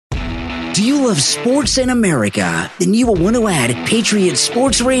Do you love sports in America? Then you will want to add Patriot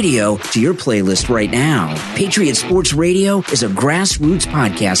Sports Radio to your playlist right now. Patriot Sports Radio is a grassroots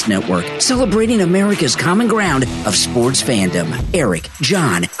podcast network celebrating America's common ground of sports fandom. Eric,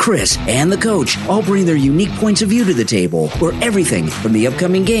 John, Chris, and the coach all bring their unique points of view to the table, where everything from the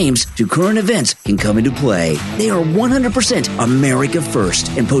upcoming games to current events can come into play. They are 100% America First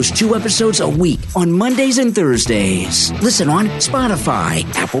and post 2 episodes a week on Mondays and Thursdays. Listen on Spotify,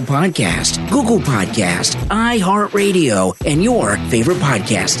 Apple Podcasts, Google Podcast, iHeartRadio, and your favorite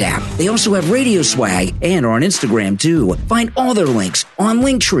podcast app. They also have Radio Swag and are on Instagram too. Find all their links on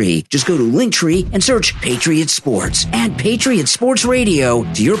Linktree. Just go to Linktree and search Patriot Sports. Add Patriot Sports Radio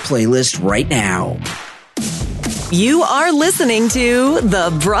to your playlist right now. You are listening to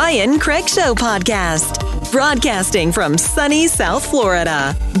the Brian Craig Show podcast. Broadcasting from sunny South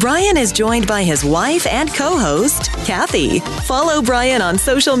Florida, Brian is joined by his wife and co-host, Kathy. Follow Brian on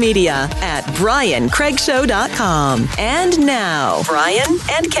social media at BrianCraigShow.com. And now, Brian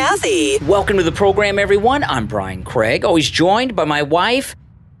and Kathy. Welcome to the program, everyone. I'm Brian Craig, always joined by my wife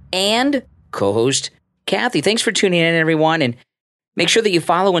and co-host, Kathy. Thanks for tuning in, everyone, and make sure that you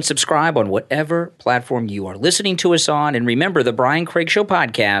follow and subscribe on whatever platform you are listening to us on. And remember, the Brian Craig Show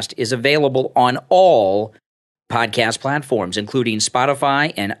podcast is available on all podcast platforms, including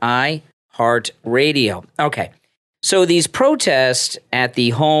Spotify and iHeartRadio. Okay, so these protests at the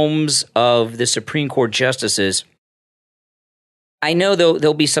homes of the Supreme Court justices, I know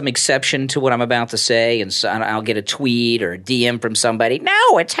there'll be some exception to what I'm about to say, and so I'll get a tweet or a DM from somebody.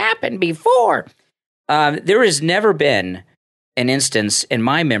 No, it's happened before. There has never been an instance in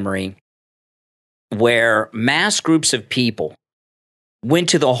my memory where mass groups of people went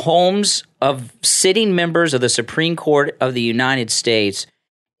to the homes of sitting members of the Supreme Court of the United States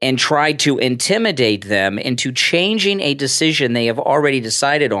and tried to intimidate them into changing a decision they have already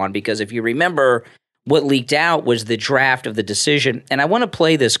decided on. Because if you remember, what leaked out was the draft of the decision. And I want to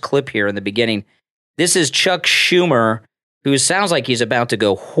play this clip here in the beginning. This is Chuck Schumer, who sounds like he's about to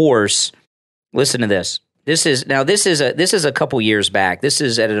go hoarse. Listen to this. This is a couple years back. This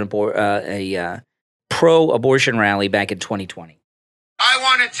is at a pro-abortion rally back in 2020. I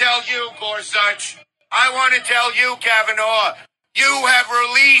want to tell you, Gorsuch, I want to tell you, Kavanaugh, you have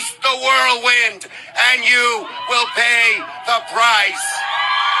released the whirlwind, and you will pay the price.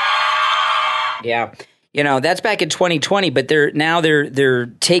 Yeah, that's back in 2020, but they're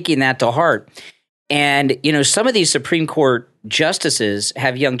taking that to heart. And, some of these Supreme Court justices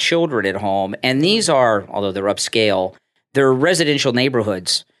have young children at home, and these are, although they're upscale, they're residential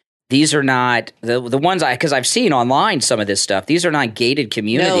neighborhoods. These are not the ones because I've seen online some of this stuff. These are not gated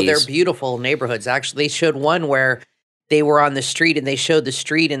communities. No, they're beautiful neighborhoods. Actually, they showed one where they were on the street and they showed the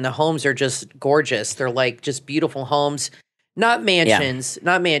street and the homes are just gorgeous. They're like just beautiful homes, not mansions,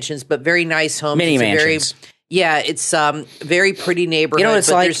 but very nice homes. Mini mansions. It's very pretty neighborhood. It's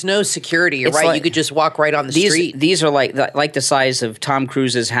but like, there's no security. You're right. You could just walk right on the street. These are like the size of Tom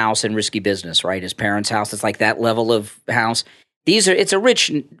Cruise's house in Risky Business, right? His parents' house. It's like that level of house. It's a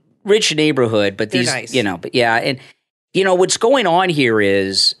rich neighborhood, but they're these, nice. But yeah. And, what's going on here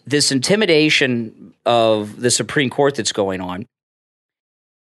is this intimidation of the Supreme Court that's going on.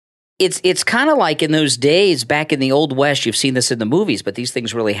 It's kind of like in those days back in the Old West, you've seen this in the movies, but these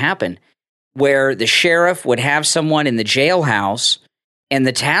things really happen, where the sheriff would have someone in the jailhouse and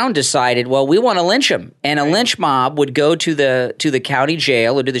the town decided, well, we want to lynch him. And a lynch mob would go to the county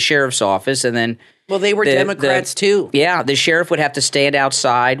jail or to the sheriff's office, and then well, they were Democrats too. Yeah, the sheriff would have to stand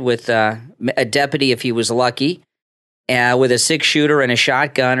outside with a deputy if he was lucky, with a 6-shooter and a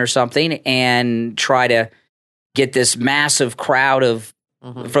shotgun or something, and try to get this massive crowd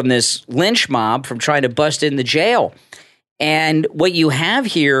from this lynch mob from trying to bust in the jail. And what you have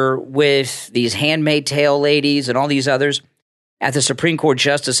here with these Handmaid's Tale ladies and all these others at the Supreme Court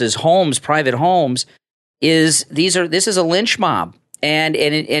justices' homes, private homes, this is a lynch mob.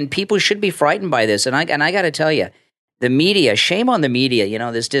 And people should be frightened by this. And I got to tell you, the media, shame on the media,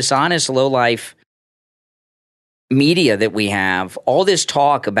 this dishonest, lowlife media that we have, all this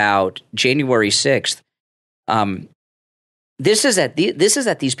talk about January 6th, this is at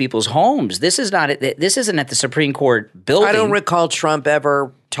these people's homes. This isn't at the Supreme Court building. I don't recall Trump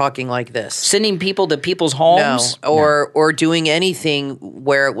ever talking like this. Sending people to people's homes? No, or doing anything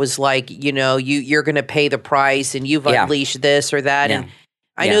where it was like, you're going to pay the price and you've unleashed this or that. Yeah. And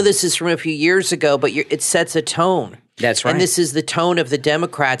I know this is from a few years ago, but it sets a tone. That's right. And this is the tone of the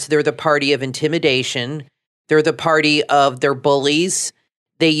Democrats. They're the party of intimidation. They're the party of their bullies.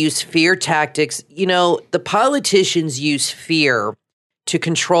 They use fear tactics. The politicians use fear to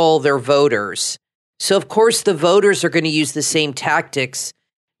control their voters. So, of course, the voters are going to use the same tactics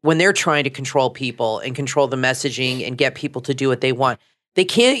when they're trying to control people and control the messaging and get people to do what they want. They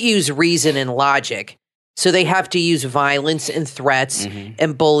can't use reason and logic. So they have to use violence and threats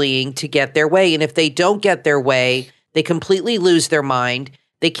and bullying to get their way. And if they don't get their way, they completely lose their mind.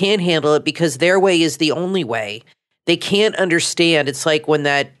 They can't handle it because their way is the only way. They can't understand. It's like when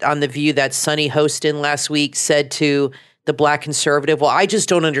that on The View, that Sunny Hostin last week said to the black conservative, well, I just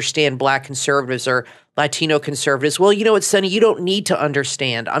don't understand black conservatives or Latino conservatives. Well, you know what, Sunny, you don't need to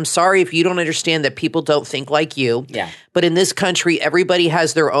understand. I'm sorry if you don't understand that people don't think like you. Yeah. But in this country, everybody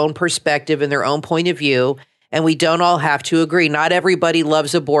has their own perspective and their own point of view, and we don't all have to agree. Not everybody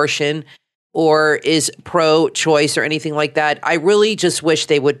loves abortion or is pro-choice or anything like that. I really just wish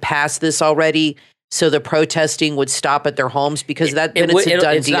they would pass this already so the protesting would stop at their homes, because it's a done deal.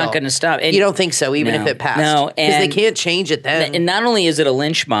 It's not going to stop. And you don't think so, even if it passed? No, because they can't change it then. And not only is it a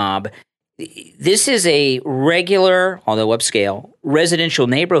lynch mob, this is a regular, although upscale, residential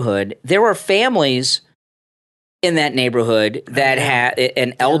neighborhood. There are families in that neighborhood that have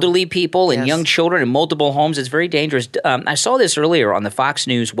and elderly people and young children in multiple homes. It's very dangerous. I saw this earlier on the Fox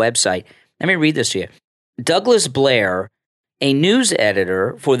News website. Let me read this to you. Douglas Blair, a news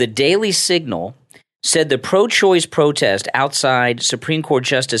editor for the Daily Signal, said the pro-choice protest outside Supreme Court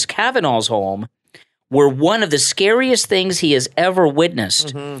Justice Kavanaugh's home were one of the scariest things he has ever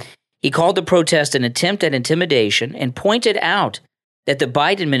witnessed. He called the protest an attempt at intimidation and pointed out that the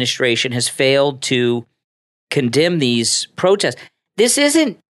Biden administration has failed to condemn these protests. This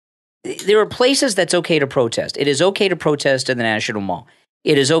isn't – there are places that's okay to protest. It is okay to protest in the National Mall.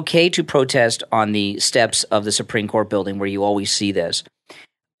 It is okay to protest on the steps of the Supreme Court building where you always see this.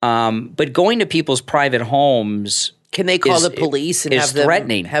 But going to people's private homes – can they call the police and have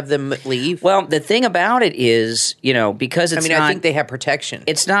them leave? Well, the thing about it is, because it's I think they have protection.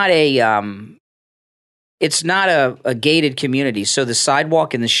 It's not a gated community. So the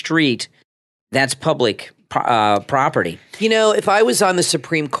sidewalk in the street, that's public property. If I was on the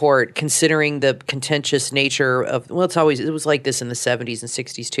Supreme Court, considering the contentious nature of, it was like this in the 70s and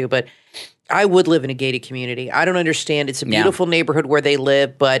 60s too, but I would live in a gated community. I don't understand. It's a beautiful neighborhood where they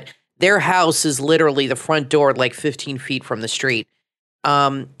live, but their house is literally the front door, like 15 feet from the street.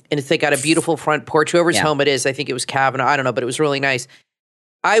 And if they got a beautiful front porch, whoever's home it is, I think it was Kavanaugh, I don't know, but it was really nice.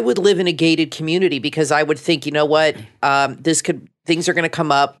 I would live in a gated community because I would think, you know what, things are going to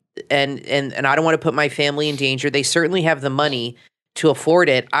come up and I don't want to put my family in danger. They certainly have the money to afford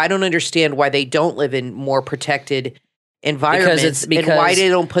it. I don't understand why they don't live in more protected environments, because and why they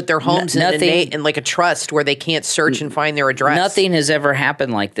don't put their homes in like a trust where they can't search and find their address. Nothing has ever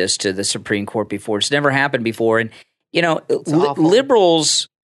happened like this to the Supreme Court before. It's never happened before. And, liberals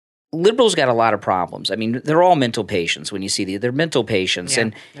got a lot of problems. I mean, they're all mental patients when you see they're mental patients. Yeah,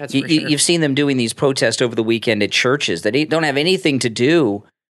 and you've seen them doing these protests over the weekend at churches that don't have anything to do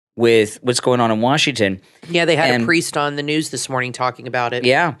with what's going on in Washington. Yeah, they had a priest on the news this morning talking about it.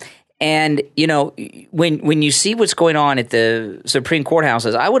 Yeah. And, when you see what's going on at the Supreme Court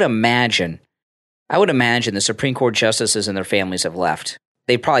houses, I would imagine the Supreme Court justices and their families have left.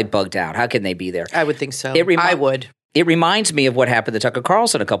 They probably bugged out. How can they be there? I would think so. I would. It reminds me of what happened to Tucker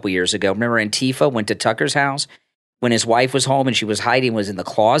Carlson a couple years ago. Remember Antifa went to Tucker's house when his wife was home and she was hiding, was in the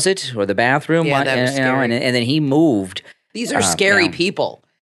closet or the bathroom. Yeah, that was scary. And then he moved. These are scary people.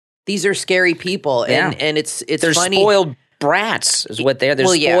 These are scary people. And it's They're funny. Spoiled brats is what they're. They're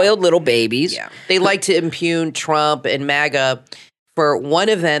spoiled little babies. Yeah. They like to impugn Trump and MAGA for one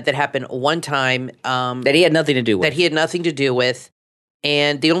event that happened one time. That he had nothing to do with.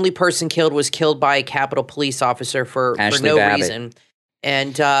 And the only person killed was killed by a Capitol Police officer for no reason.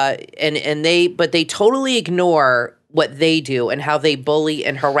 And they totally ignore what they do and how they bully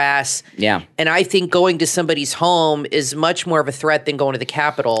and harass. Yeah. And I think going to somebody's home is much more of a threat than going to the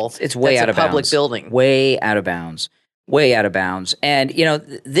Capitol. It's way out of bounds. Public building. Way out of bounds. And,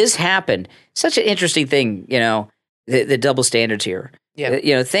 this happened. Such an interesting thing, the double standards here.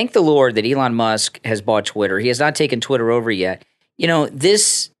 Yeah. Thank the Lord that Elon Musk has bought Twitter. He has not taken Twitter over yet.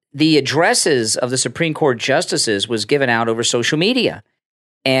 The addresses of the Supreme Court justices was given out over social media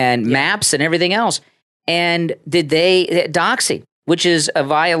and maps and everything else. And doxing, which is a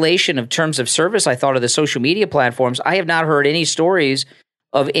violation of terms of service, I thought, of the social media platforms. I have not heard any stories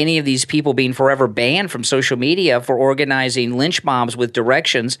of any of these people being forever banned from social media for organizing lynch mobs with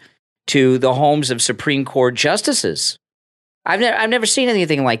directions to the homes of Supreme Court justices. I've never seen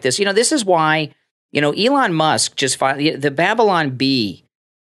anything like this. This is why, Elon Musk just filed the Babylon Bee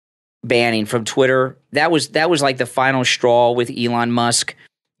banning from Twitter. That was like the final straw with Elon Musk.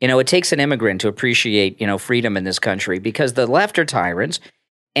 It takes an immigrant to appreciate, freedom in this country, because the left are tyrants.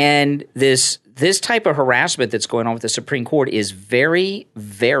 And this type of harassment that's going on with the Supreme Court is very,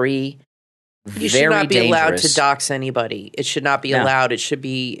 very, you should not be dangerous. allowed to dox anybody. It should not be allowed. It should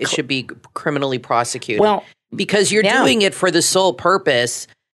be criminally prosecuted. Well, because you're doing it for the sole purpose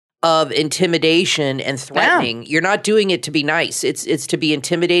of intimidation and threatening. You're not doing it to be nice. It's to be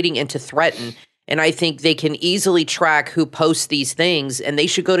intimidating and to threaten. And I think they can easily track who posts these things, and they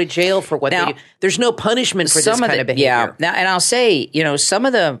should go to jail for what they do. There's no punishment for this kind of behavior. Yeah. Now, and I'll say, some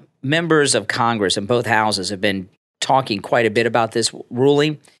of the members of Congress in both houses have been talking quite a bit about this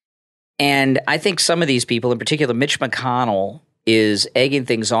ruling. And I think some of these people, in particular, Mitch McConnell, is egging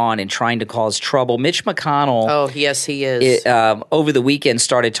things on and trying to cause trouble. Mitch McConnell. Oh, yes, he is. Over the weekend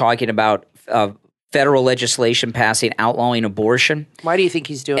started talking about federal legislation passing outlawing abortion. Why do you think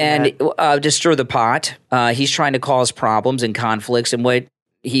he's doing that? And to stir the pot. He's trying to cause problems and conflicts. And what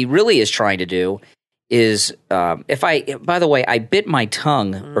he really is trying to do is, by the way, I bit my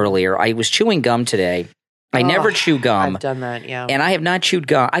tongue earlier. I was chewing gum today. I never chew gum. I've done that, yeah. And I have not chewed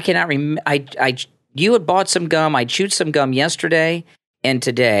gum. I cannot remember. You had bought some gum. I chewed some gum yesterday and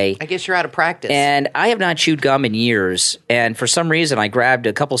today. I guess you're out of practice. And I have not chewed gum in years. And for some reason, I grabbed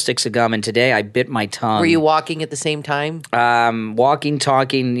a couple sticks of gum, and today I bit my tongue. Were you walking at the same time? Walking,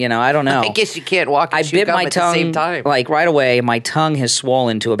 talking, I don't know. I guess you can't walk and chew gum at the same time. Like right away, my tongue has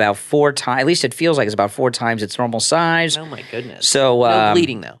swollen to about 4 times. At least it feels like it's about 4 times its normal size. Oh, my goodness. So, no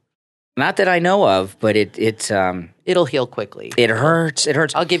bleeding, though. Not that I know of, but it'll heal quickly. It hurts. It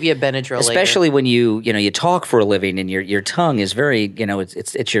hurts. I'll give you a Benadryl especially later. when you talk for a living and your tongue is very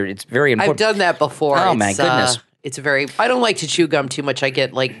it's very important. I've done that before. Oh my goodness. It's very. I don't like to chew gum too much. I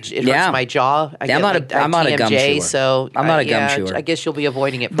get it hurts my jaw. I'm not a gum chewer. So I'm not a gum chewer. I guess you'll be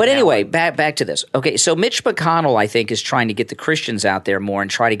avoiding it. But anyway, back to this. Okay, so Mitch McConnell, I think, is trying to get the Christians out there more and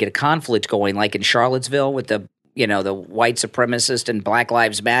try to get a conflict going, like in Charlottesville with the white supremacist and Black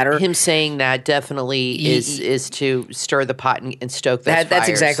Lives Matter. Him saying that definitely is to stir the pot and stoke those fires. That's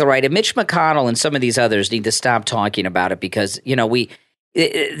exactly right. And Mitch McConnell and some of these others need to stop talking about it because,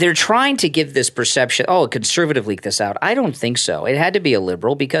 they're trying to give this perception, a conservative leaked this out. I don't think so. It had to be a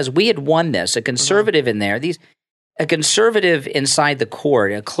liberal because we had won this. A conservative in there, a conservative inside the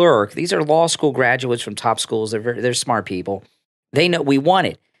court, a clerk. These are law school graduates from top schools. They're smart people. They know we won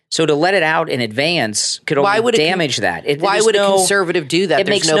it. So to let it out in advance could only damage that. Why would a conservative do that? It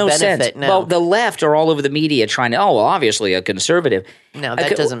makes no benefit. Sense. No. Well, the left are all over the media trying to, obviously a conservative. No,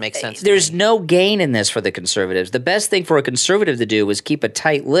 that doesn't make sense. There's no gain in this for the conservatives. The best thing for a conservative to do is keep a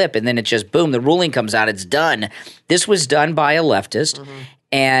tight lip, and then it just, boom, the ruling comes out, it's done. This was done by a leftist,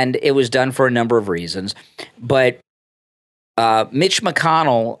 and it was done for a number of reasons. But Mitch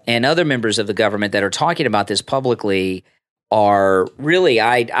McConnell and other members of the government that are talking about this publicly are really,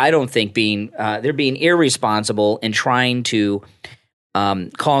 I don't think they're being irresponsible in trying to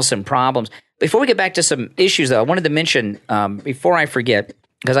cause some problems. Before we get back to some issues, though, I wanted to mention, before I forget,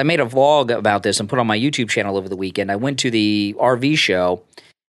 because I made a vlog about this and put on my YouTube channel over the weekend. I went to the RV show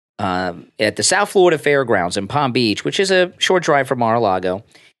at the South Florida Fairgrounds in Palm Beach, which is a short drive from Mar-a-Lago.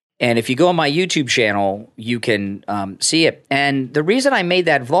 And if you go on my YouTube channel, you can see it. And the reason I made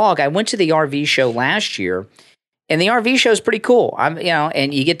that vlog, I went to the RV show last year. And the RV show is pretty cool.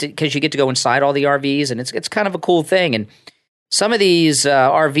 And you get to go inside all the RVs, and it's kind of a cool thing. And some of these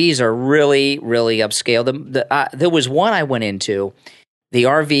RVs are really, really upscale. There was one I went into. The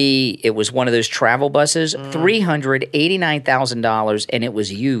RV, it was one of those travel buses, $389,000, and it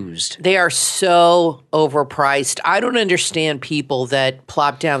was used. They are so overpriced. I don't understand people that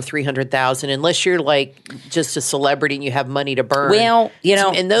plop down $300,000 unless you're like just a celebrity and you have money to burn. Well,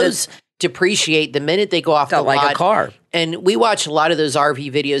 and those depreciate the minute they go off the lot. Like a car. And we watch a lot of those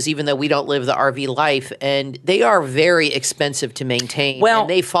RV videos, even though we don't live the RV life, and they are very expensive to maintain. Well, and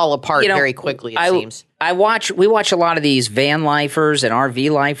they fall apart very quickly, it seems. We watch a lot of these van lifers and RV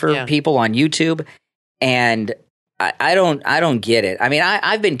lifer people on YouTube, and I don't get it. I mean,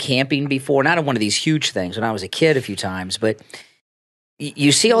 I've been camping before, not on one of these huge things when I was a kid a few times, but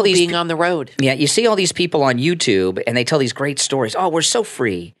you see all these being on the road. Yeah, you see all these people on YouTube, and they tell these great stories. Oh, we're so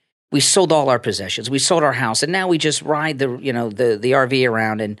free. We sold all our possessions. We sold our house, and now we just ride the RV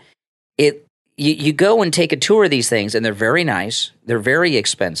around. And you go and take a tour of these things, and they're very nice. They're very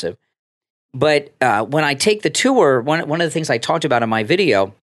expensive. But when I take the tour, one of the things I talked about in my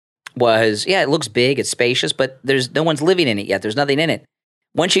video was, it looks big, it's spacious, but there's no one's living in it yet. There's nothing in it.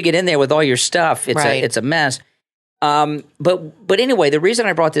 Once you get in there with all your stuff, it's a mess. But anyway, the reason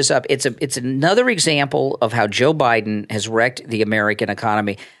I brought this up, it's another example of how Joe Biden has wrecked the American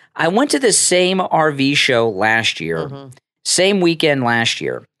economy. I went to the same RV show last year, same weekend last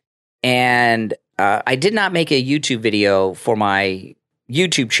year, and I did not make a YouTube video for my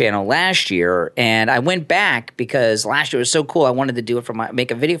YouTube channel last year, and I went back because last year was so cool. I wanted to do it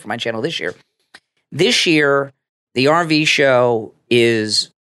make a video for my channel this year. This year, the RV show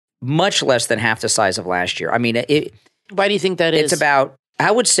is much less than half the size of last year. I mean, why do you think that is? It's about,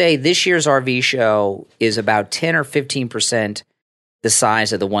 I would say this year's RV show is about 10 or 15% the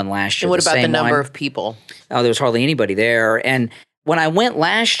size of the one last year. And what about the number of people? Oh, there was hardly anybody there. And when I went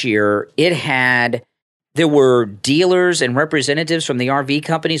last year, there were dealers and representatives from the RV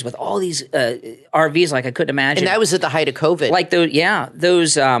companies with all these RVs like I couldn't imagine. And that was at the height of COVID. Like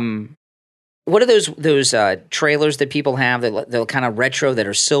those what are those trailers that people have that they're kind of retro that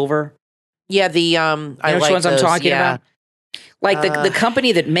are silver? Yeah, you know which ones I'm talking about? Like the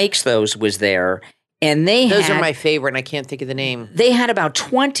company that makes those was there. And those are my favorite, and I can't think of the name. They had about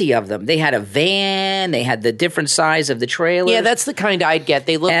 20 of them. They had a van. They had the different size of the trailer. Yeah, that's the kind I'd get.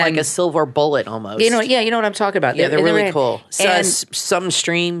 They look like a silver bullet almost. You know what I'm talking about. Yeah, they're really cool. Some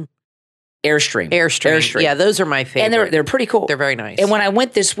Stream. Airstream. Yeah, those are my favorite. And they're pretty cool. They're very nice. And when I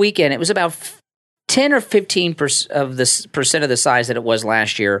went this weekend, it was about 10 or 15% of the size that it was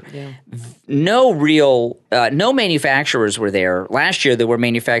last year. Yeah. No manufacturers were there. Last year, there were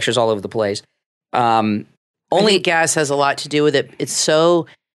manufacturers all over the place. Only gas has a lot to do with it. It's so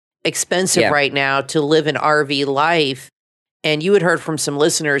expensive right now to live an RV life. And you had heard from some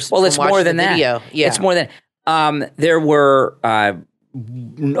listeners. Well, it's more than that. Yeah, it's more than. There were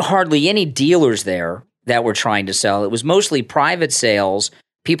hardly any dealers there that were trying to sell. It was mostly private sales.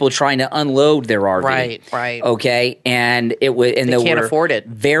 People trying to unload their RV. Right. Okay, and it was, and they can't afford it.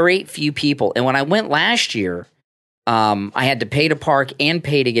 Very few people. And when I went last year, I had to pay to park and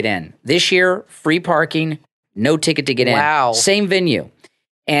pay to get in. This year, free parking, no ticket to get in. Wow. Same venue.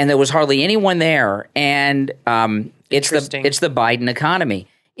 And there was hardly anyone there. And it's the Biden economy.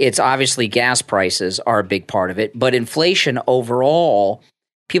 It's obviously gas prices are a big part of it, but inflation overall,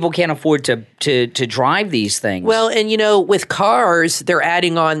 people can't afford to drive these things. Well, and with cars, they're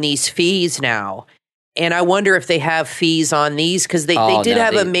adding on these fees now. And I wonder if they have fees on these because they did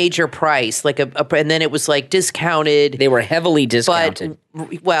have a major price, like and then it was like discounted. They were heavily discounted.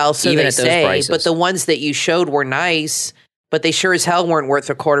 But, so even they at those say. prices. But the ones that you showed were nice, but they sure as hell weren't worth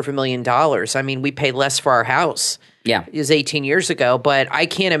 $250,000. I mean, we paid less for our house. Yeah, it was 18 years ago. But I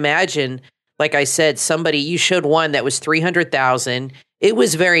can't imagine. Like I said, you showed one that was $300,000. It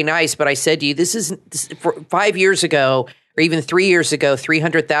was very nice, but I said to you, this is 5 years ago. Or even 3 years ago,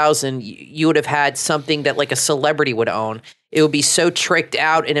 $300,000, you would have had something that like a celebrity would own. It would be so tricked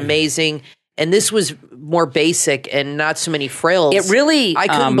out and amazing. And this was more basic and not so many frills. I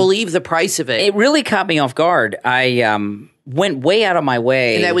couldn't believe the price of it. It really caught me off guard. I went way out of my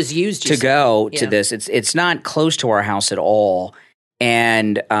way, and that was used to go to this. It's not close to our house at all.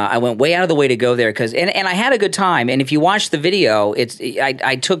 And I went way out of the way to go there because and I had a good time. And if you watch the video,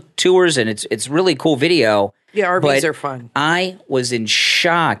 I took tours and it's really cool video. Yeah, RVs are fun. I was in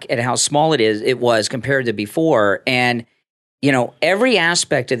shock at how small it was compared to before. And, every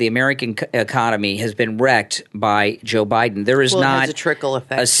aspect of the American economy has been wrecked by Joe Biden. There is not it has a trickle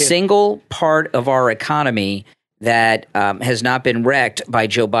effect single part of our economy that has not been wrecked by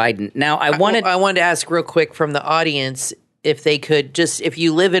Joe Biden. Now, I wanted to ask real quick from the audience if they could if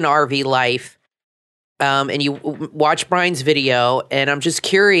you live in RV life, and you watch Brian's video, and I'm just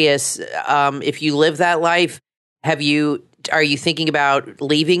curious, if you live that life, are you thinking about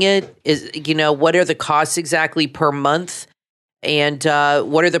leaving it? What are the costs exactly per month? And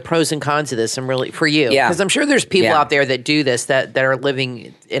what are the pros and cons of this? For you. Yeah. Because I'm sure there's people out there that do this, that are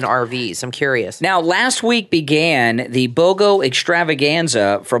living in RVs. I'm curious. Now, last week began the BOGO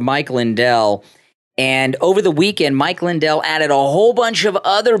extravaganza for Mike Lindell. And over the weekend, Mike Lindell added a whole bunch of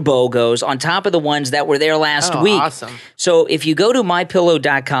other BOGOs on top of the ones that were there last week. Awesome. So if you go to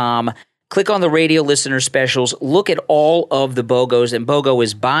mypillow.com, click on the radio listener specials, look at all of the BOGOs. And BOGO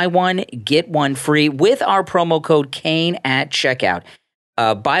is buy one, get one free with our promo code Kane at checkout.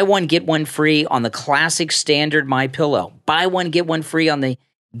 Buy one, get one free on the classic standard MyPillow. Buy one, get one free on the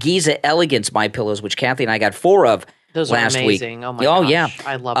Giza Elegance MyPillows, which Kathy and I got 4 of last week. Those are amazing. Oh, my gosh. Yeah.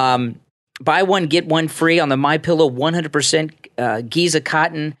 I love them. Buy one, get one free on the MyPillow 100% Giza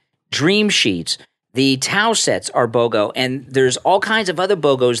Cotton Dream Sheets. The towel sets are BOGO, and there's all kinds of other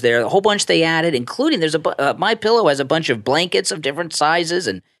BOGOs there. A whole bunch they added, including MyPillow has a bunch of blankets of different sizes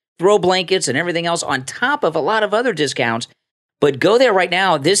and throw blankets and everything else on top of a lot of other discounts. But go there right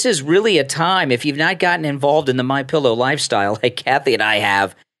now. This is really a time, if you've not gotten involved in the MyPillow lifestyle like Kathy and I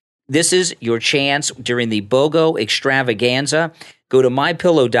have, this is your chance during the BOGO extravaganza. Go to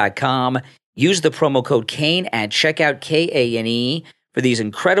mypillow.com, use the promo code Kane at checkout, Kane, for these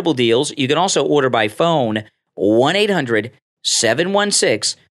incredible deals. You can also order by phone, 1-800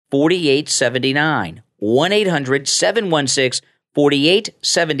 1-800-716-4879.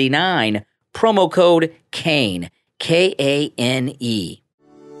 1-800-716-4879. Promo code KANE, Kane.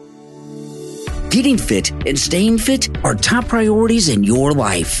 Getting fit and staying fit are top priorities in your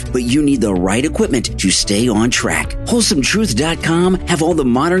life, but you need the right equipment to stay on track. WholesomeTruth.com have all the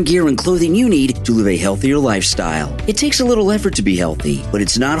modern gear and clothing you need to live a healthier lifestyle. It takes a little effort to be healthy, but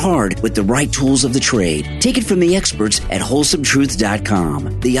it's not hard with the right tools of the trade. Take it from the experts at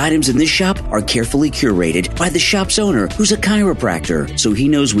WholesomeTruth.com. The items in this shop are carefully curated by the shop's owner, who's a chiropractor, so he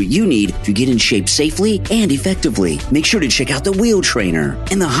knows what you need to get in shape safely and effectively. Make sure to check out the Wheel Trainer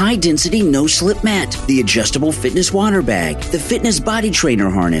and the high-density no-slip mat, the adjustable fitness water bag, the fitness body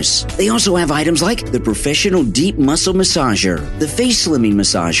trainer harness. They also have items like the professional deep muscle massager, the face slimming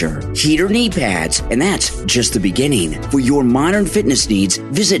massager, heater knee pads, and that's just the beginning. For your modern fitness needs,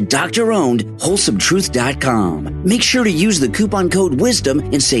 visit doctor-owned WholesomeTruth.com. Make sure to use the coupon code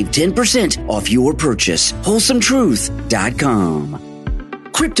WISDOM and save 10% off your purchase. WholesomeTruth.com.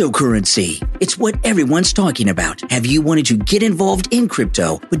 Cryptocurrency. It's what everyone's talking about. Have you wanted to get involved in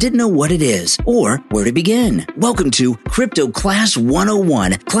crypto but didn't know what it is or where to begin? Welcome to Crypto Class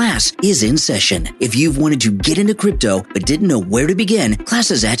 101. Class is in session. If you've wanted to get into crypto but didn't know where to begin,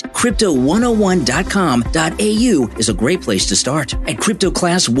 classes at crypto101.com.au is a great place to start. At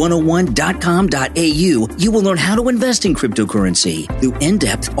cryptoclass101.com.au, you will learn how to invest in cryptocurrency through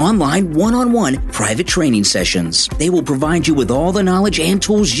in-depth online one-on-one private training sessions. They will provide you with all the knowledge and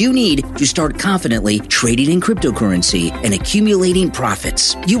tools you need to start confidently trading in cryptocurrency and accumulating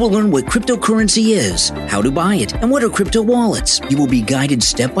profits. You will learn what cryptocurrency is, how to buy it, and what are crypto wallets. You will be guided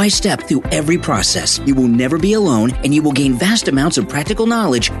step by step through every process. You will never be alone, and you will gain vast amounts of practical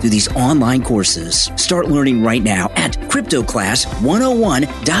knowledge through these online courses. Start learning right now at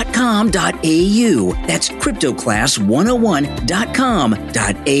cryptoclass101.com.au. That's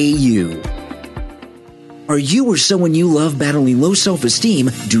cryptoclass101.com.au. Are you or someone you love battling low self-esteem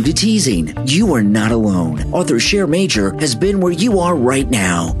due to teasing? You are not alone. Author Cher Major has been where you are right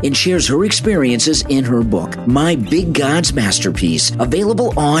now and shares her experiences in her book, My Big God's Masterpiece,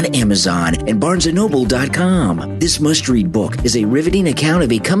 available on Amazon and BarnesandNoble.com. This must-read book is a riveting account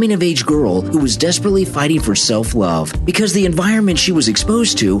of a coming-of-age girl who was desperately fighting for self-love because the environment she was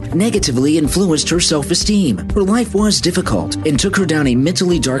exposed to negatively influenced her self-esteem. Her life was difficult and took her down a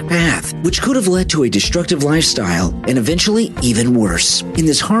mentally dark path, which could have led to a destructive lifestyle and eventually even worse. In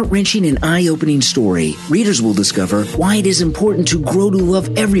this heart-wrenching and eye-opening story, readers will discover why it is important to grow to love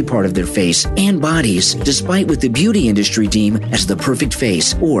every part of their face and bodies, despite what the beauty industry deem as the perfect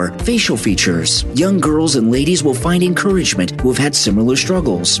face or facial features. Young girls and ladies will find encouragement who have had similar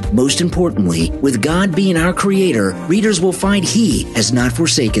struggles. Most importantly, with God being our creator, readers will find He has not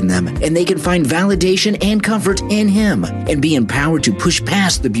forsaken them, and they can find validation and comfort in Him and be empowered to push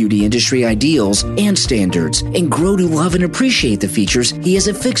past the beauty industry ideals and standards and grow to love and appreciate the features He has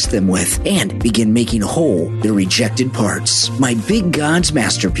affixed them with and begin making whole their rejected parts. My Big God's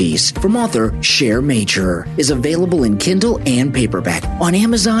Masterpiece from author Cher Major is available in Kindle and paperback on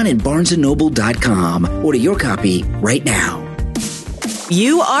Amazon and BarnesandNoble.com. Order your copy right now.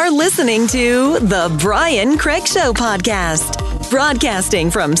 You are listening to The Brian Craig Show podcast. Broadcasting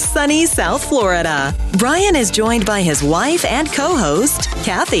from sunny South Florida, Brian is joined by his wife and co-host,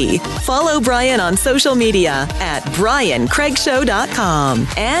 Kathy. Follow Brian on social media at BrianCraigShow.com.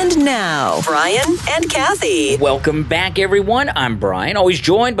 And now, Brian and Kathy. Welcome back, everyone. I'm Brian, always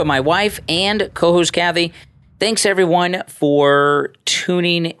joined by my wife and co-host, Kathy. Thanks, everyone, for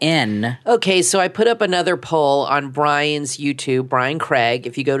tuning in. Okay, so I put up another poll on Brian's YouTube, Brian Craig.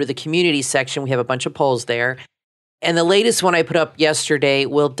 If you go to the community section, we have a bunch of polls there. And the latest one I put up yesterday,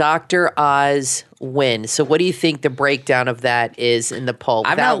 will Dr. Oz win? So what do you think the breakdown of that is in the poll?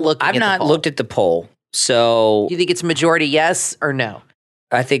 I've not looked at the poll. So do you think it's majority yes or no?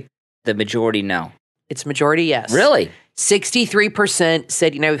 I think the majority no. It's majority yes. Really? 63%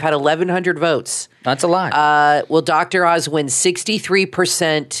 said, we've had 1,100 votes. That's a lot. Will Dr. Oz win?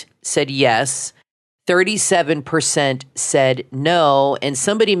 63% said yes. 37% said no. And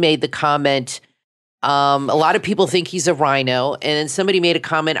somebody made the comment, a lot of people think he's a rhino. And then somebody made a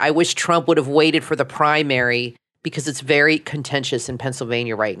comment, I wish Trump would have waited for the primary because it's very contentious in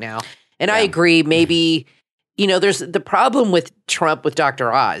Pennsylvania right now. And yeah. I agree. Maybe, there's the problem with Trump with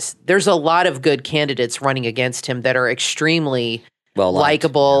Dr. Oz. There's a lot of good candidates running against him that are extremely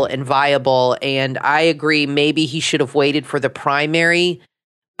likable and viable. And I agree. Maybe he should have waited for the primary.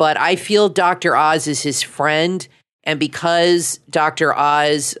 But I feel Dr. Oz is his friend. And because Dr.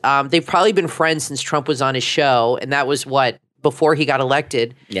 Oz, they've probably been friends since Trump was on his show. And that was before he got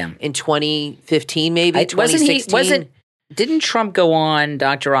elected? Yeah. In 2015, maybe? 2016? Didn't Trump go on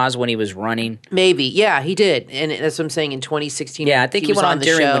Dr. Oz when he was running? Maybe. Yeah, he did. And that's what I'm saying, in 2016. Yeah, I think he went on the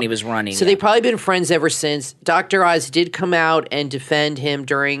during show when he was running. So they've probably been friends ever since. Dr. Oz did come out and defend him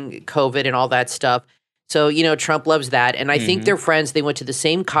during COVID and all that stuff. So, Trump loves that. And I think they're friends. They went to the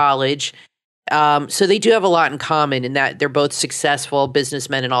same college. So they do have a lot in common in that they're both successful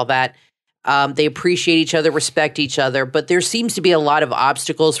businessmen and all that. They appreciate each other, respect each other, but there seems to be a lot of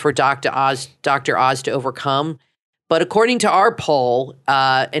obstacles for Dr. Oz to overcome. But according to our poll,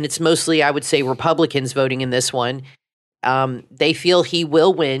 and it's mostly, I would say, Republicans voting in this one, they feel he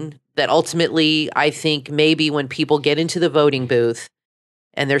will win. That ultimately, I think maybe when people get into the voting booth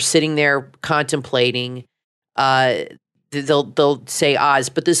and they're sitting there contemplating, they'll say Oz.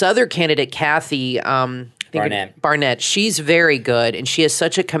 But this other candidate, Kathy Barnett, she's very good, and she has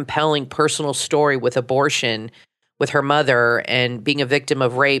such a compelling personal story with abortion, with her mother, and being a victim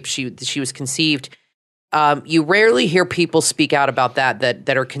of rape. She was conceived. You rarely hear people speak out about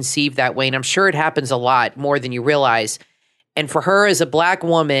that are conceived that way, and I'm sure it happens a lot more than you realize. And for her as a black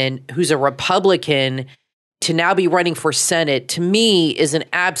woman who's a Republican to now be running for Senate, to me, is an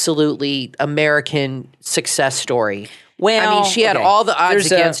absolutely American success story. Well, I mean, she had all the odds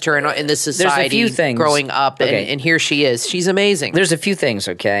against her in this society there's a few things. Growing up, and here she is. She's amazing. There's a few things,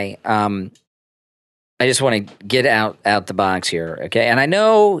 okay? I just want to get out the box here, okay? And I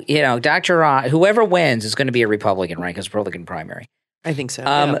know, Dr. Oz, whoever wins is going to be a Republican, right? Because Republican primary. I think so,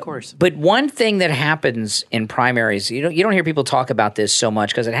 yeah, of course. But one thing that happens in primaries, you don't hear people talk about this so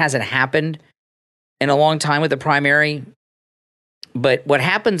much because it hasn't happened in a long time with the primary. But what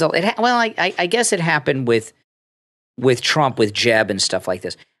happens, I guess it happened with Trump, with Jeb and stuff like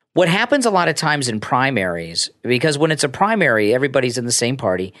this. What happens a lot of times in primaries, because when it's a primary, everybody's in the same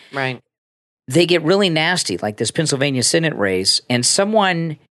party. Right. They get really nasty, like this Pennsylvania Senate race, and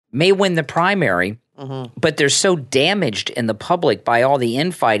someone may win the primary, but they're so damaged in the public by all the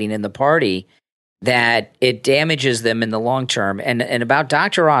infighting in the party that it damages them in the long term. And about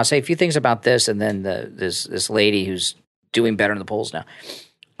Dr. Oz, say a few things about this, and then this lady who's doing better in the polls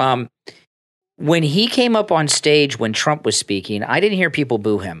now. When he came up on stage when Trump was speaking, I didn't hear people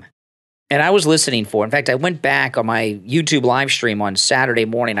boo him. And I was listening for it. In fact, I went back on my YouTube live stream on Saturday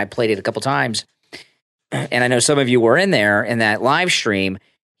morning. I played it a couple times. And I know some of you were in there in that live stream.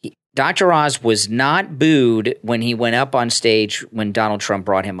 Dr. Oz was not booed when he went up on stage when Donald Trump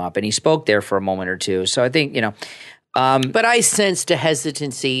brought him up. And he spoke there for a moment or two. So I think, but I sensed a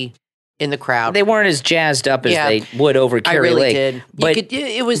hesitancy in the crowd. They weren't as jazzed up as they would over Carrie Lake. I really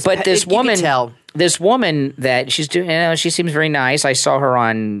did. But this woman that she's doing, she seems very nice. I saw her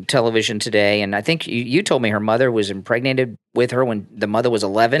on television today, and I think you told me her mother was impregnated with her when the mother was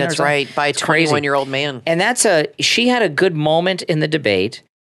 11. That's right, by a 21-year-old man. And she had a good moment in the debate.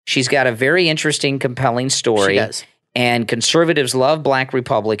 She's got a very interesting, compelling story. She does. And conservatives love black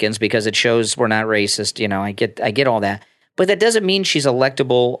Republicans because it shows we're not racist. I get all that. But that doesn't mean she's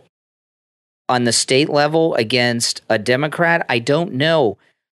electable on the state level against a Democrat. I don't know.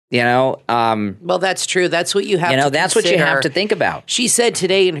 Well, that's true. That's what you have to that's consider. What you have to think about. She said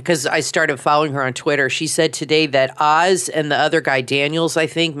today, because I started following her on Twitter, she said today that Oz and the other guy, Daniels, I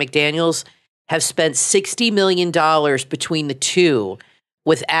think, McDaniels, have spent $60 million between the two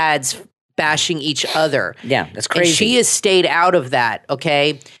with ads bashing each other. Yeah, that's crazy. And she has stayed out of that,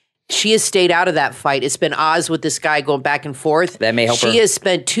 okay? She has stayed out of that fight. It's been Oz with this guy going back and forth. That may help her. She has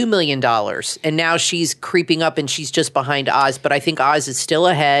spent $2 million, and now she's creeping up, and she's just behind Oz. But I think Oz is still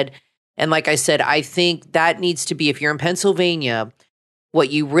ahead. And like I said, I think that needs to be, if you're in Pennsylvania, what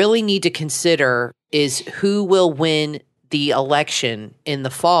you really need to consider is who will win the election in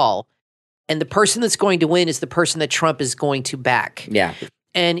the fall. And the person that's going to win is the person that Trump is going to back. Yeah.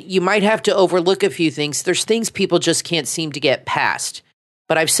 And you might have to overlook a few things. There's things people just can't seem to get past.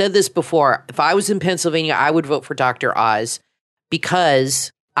 But I've said this before. If I was in Pennsylvania, I would vote for Dr. Oz because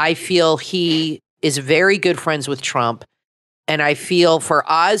I feel he is very good friends with Trump. And I feel for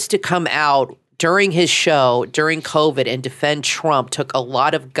Oz to come out during his show, during COVID, and defend Trump took a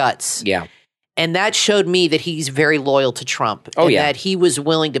lot of guts. Yeah. And that showed me that he's very loyal to Trump. And that he was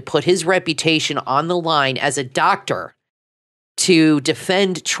willing to put his reputation on the line as a doctor to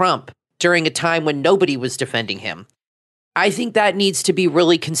defend Trump during a time when nobody was defending him. I think that needs to be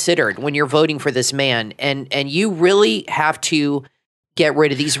really considered when you're voting for this man. And you really have to get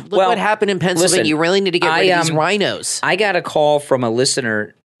rid of these. Look what happened in Pennsylvania. Listen, you really need to get rid of these rhinos. I got a call from a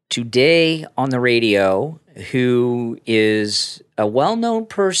listener today on the radio who is a well-known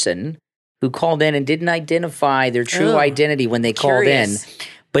person who called in and didn't identify their true identity when they called in.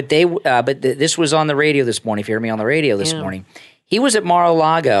 But this was on the radio this morning. If you heard me on the radio this morning, he was at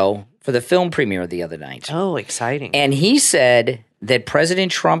Mar-a-Lago for the film premiere the other night. Oh, exciting. And he said that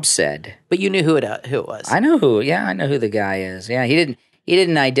President Trump said, but you knew who it was. I know who. Yeah, I know who the guy is. Yeah, he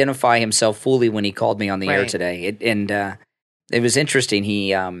didn't identify himself fully when he called me on the air today. It was interesting.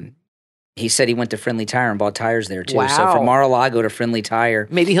 He said he went to Friendly Tire and bought tires there too. Wow. So from Mar-a-Lago to Friendly Tire.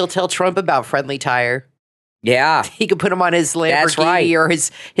 Maybe he'll tell Trump about Friendly Tire. Yeah. He could put him on his Lamborghini or his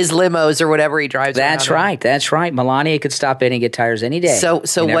limos or whatever he drives. That's right. That's right. Melania could stop in and get tires any day. So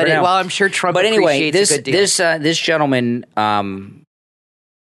what? Well, I'm sure Trump. But anyway, appreciates a good deal. this gentleman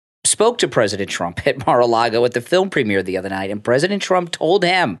spoke to President Trump at Mar-a-Lago at the film premiere the other night, and President Trump told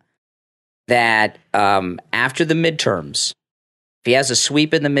him that after the midterms, if he has a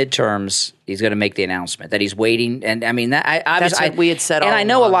sweep in the midterms, he's going to make the announcement that he's waiting. And I mean, that's what we had said. And I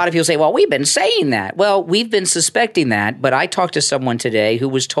know a lot of people say, "Well, we've been saying that." Well, we've been suspecting that, but I talked to someone today who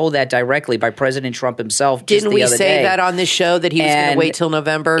was told that directly by President Trump himself. Didn't we say that on this show that he was going to wait till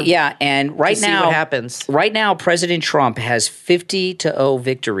November? Yeah, and right now, see what happens. Right now, President Trump has 50-0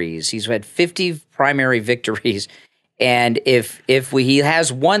 victories. He's had 50 primary victories. And if he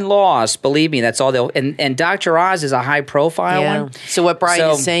has one loss, believe me, that's all they'll. And Dr. Oz is a high profile one. So what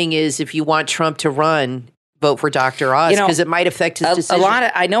Brian is saying is, if you want Trump to run, vote for Dr. Oz because it might affect his decision.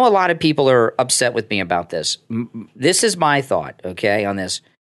 I know a lot of people are upset with me about this. This is my thought, okay, on this.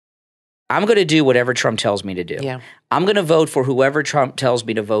 I'm going to do whatever Trump tells me to do. Yeah. I'm going to vote for whoever Trump tells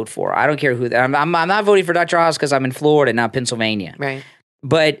me to vote for. I don't care who. I'm not voting for Dr. Oz because I'm in Florida, not Pennsylvania. Right.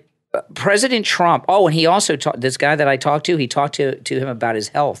 But President Trump, and he also this guy that I talked to, he talked to him about his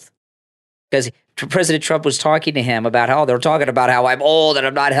health. Because President Trump was talking to him about how they're talking about how I'm old and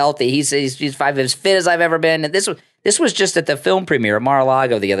I'm not healthy. He says he's as fit as I've ever been. And this was just at the film premiere at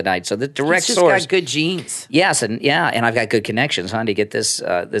Mar-a-Lago the other night. So the direct he's just source. got good genes. Yes, and I've got good connections, to get this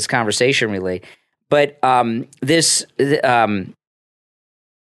conversation relayed. But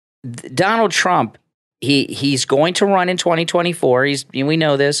Donald Trump, he's going to run in 2024. We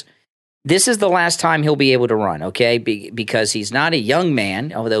know this. This is the last time he'll be able to run, okay? Because he's not a young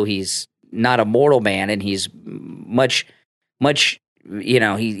man, although he's not a mortal man, and he's much,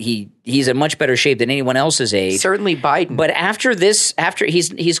 he's in much better shape than anyone else's age. Certainly Biden. But after he's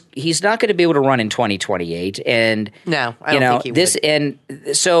not going to be able to run in 2028, and no, I don't think he would. And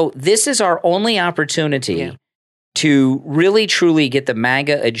so this is our only opportunity to really truly get the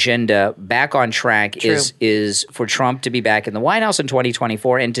MAGA agenda back on track. Is for Trump to be back in the White House in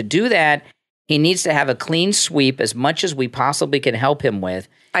 2024. And to do that, he needs to have a clean sweep as much as we possibly can help him with.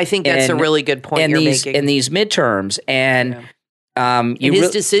 I think that's a really good point you're making. In these midterms. And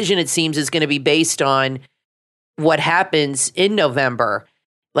his decision, it seems, is going to be based on what happens in November.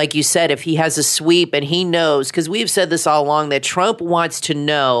 Like you said, if he has a sweep and he knows, because we've said this all along, that Trump wants to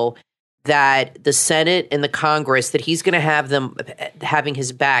know that the Senate and the Congress, that he's going to have them having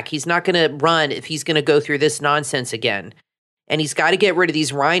his back. He's not going to run if he's going to go through this nonsense again. And he's got to get rid of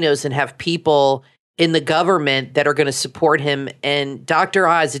these rhinos and have people in the government that are going to support him. And Dr.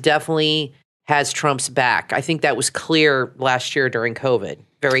 Oz definitely has Trump's back. I think that was clear last year during COVID.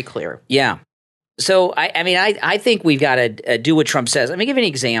 Very clear. Yeah. So, I think we've got to do what Trump says. Let me give you an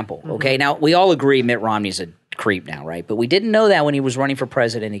example, okay? Now, we all agree Mitt Romney's a creep now, right? But we didn't know that when he was running for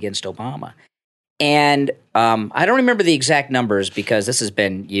president against Obama. And I don't remember the exact numbers because this has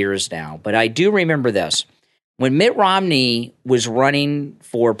been years now, but I do remember this. When Mitt Romney was running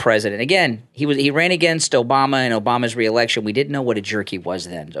for president, again, he ran against Obama and Obama's reelection. We didn't know what a jerk he was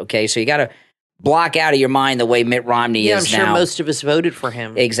then, okay? So you got to block out of your mind the way Mitt Romney is now. I'm sure most of us voted for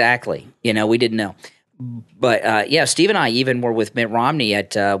him. Exactly. We didn't know. But Steve and I even were with Mitt Romney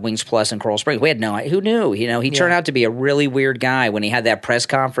at Wings Plus in Coral Springs. We had no idea. Who knew? He turned out to be a really weird guy when he had that press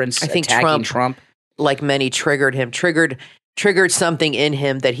conference attacking Trump. Like many, triggered something in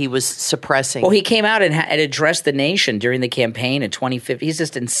him that he was suppressing. Well, he came out and addressed the nation during the campaign in 2015. He's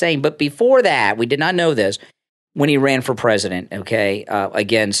just insane. But before that, we did not know this, when he ran for president,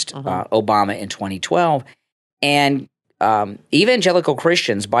 against Obama in 2012. And evangelical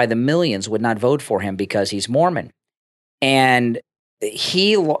Christians by the millions would not vote for him because he's Mormon. And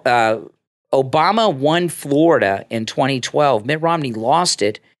Obama won Florida in 2012. Mitt Romney lost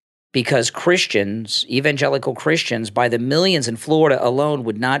it because Christians, evangelical Christians by the millions in Florida alone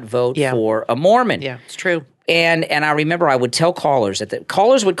would not vote for a Mormon. Yeah, it's true. And I remember I would tell callers that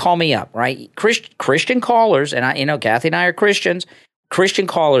callers would call me up, right? Christian callers, and Kathy and I are Christians. Christian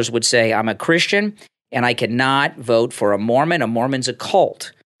callers would say, I'm a Christian and I cannot vote for a Mormon. A Mormon's a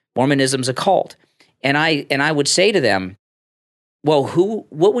cult. Mormonism's a cult. And I would say to them, well,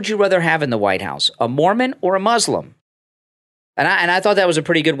 what would you rather have in the White House, a Mormon or a Muslim? And I thought that was a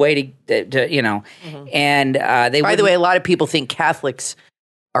pretty good way to. And they. By the way, a lot of people think Catholics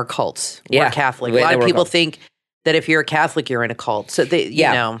are cults. Yeah. We're Catholic. A They lot of were people cults. think that if you're a Catholic, you're in a cult. So they, you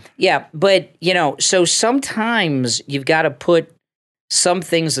know. Yeah, but so sometimes you've got to put some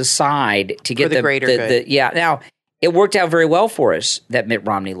things aside to get For the greater good. Now, it worked out very well for us that Mitt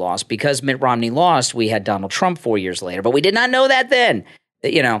Romney lost. Because Mitt Romney lost, we had Donald Trump 4 years later, but we did not know that then.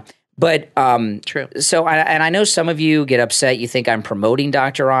 But True. So, I know some of you get upset. You think I'm promoting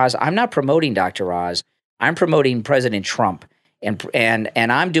Dr. Oz. I'm not promoting Dr. Oz. I'm promoting President Trump, and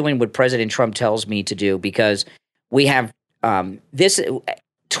I'm doing what President Trump tells me to do because we have this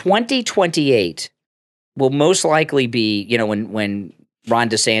 2028 will most likely be when Ron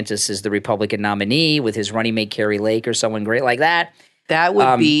DeSantis is the Republican nominee with his running mate Carrie Lake or someone great like that. That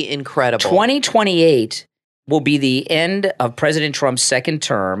would be incredible. 2028 will be the end of President Trump's second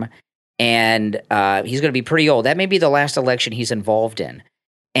term, and he's going to be pretty old. That may be the last election he's involved in.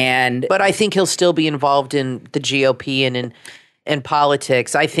 But I think he'll still be involved in the GOP and in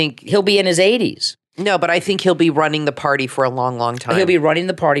politics. I think he'll be in his 80s. No, but I think he'll be running the party for a long, long time. He'll be running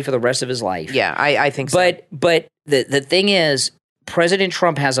the party for the rest of his life. Yeah, I think so. But the thing is, President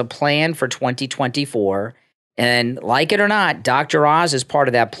Trump has a plan for 2024, and like it or not, Dr. Oz is part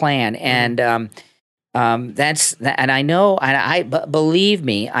of that plan. And and I know, but believe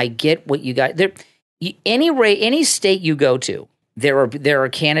me, I get what you got. Any state you go to, there are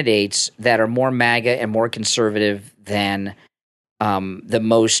candidates that are more MAGA and more conservative than the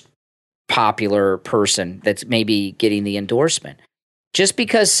most popular person that's maybe getting the endorsement. Just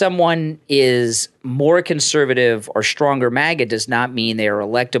because someone is more conservative or stronger MAGA does not mean they are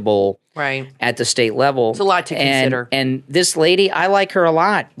electable at the state level. It's a lot to consider. And this lady, I like her a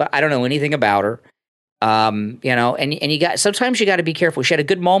lot, but I don't know anything about her. And sometimes you got to be careful. She had a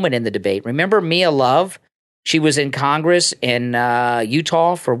good moment in the debate. Remember Mia Love? She was in Congress in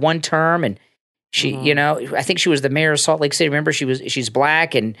Utah for one term, and she, I think she was the mayor of Salt Lake City. Remember, she's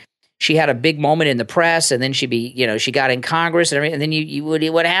black, and she had a big moment in the press, and then she got in Congress and everything. And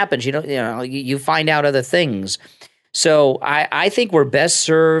then what happens? You find out other things. So I think we're best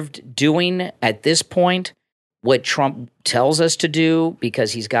served doing at this point what Trump tells us to do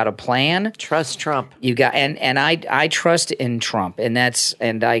because he's got a plan. Trust Trump. You got and I trust in Trump, and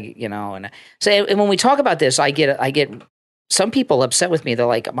when we talk about this, I get some people upset with me. They're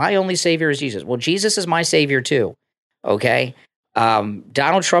like, my only savior is Jesus. Well, Jesus is my savior too. Okay.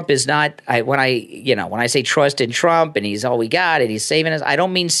 Donald Trump is not. When I say trust in Trump and he's all we got and he's saving us, I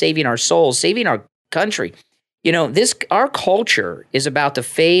don't mean saving our souls, saving our country. Our culture is about to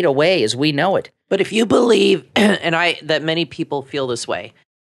fade away as we know it. But if you believe, and that many people feel this way,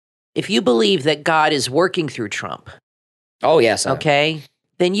 if you believe that God is working through Trump, oh yes, okay,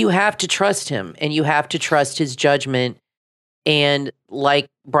 then you have to trust him and you have to trust his judgment. And like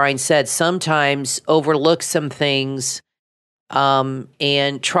Brian said, sometimes overlook some things.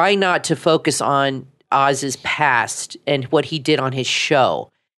 And try not to focus on Oz's past and what he did on his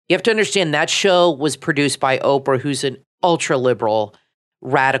show. You have to understand that show was produced by Oprah, who's an ultra liberal,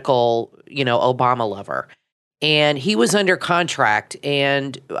 radical, Obama lover. And he was under contract.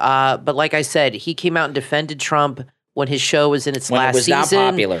 And, but like I said, he came out and defended Trump when his show was in its last season. When it was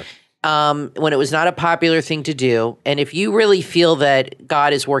not popular. When it was not a popular thing to do. And if you really feel that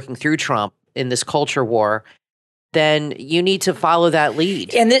God is working through Trump in this culture war, then you need to follow that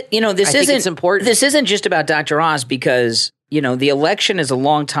lead. And it's important. This isn't just about Dr. Oz because the election is a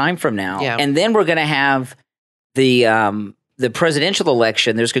long time from now, and then we're going to have the presidential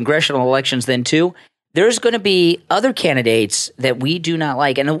election. There's congressional elections then too. There's going to be other candidates that we do not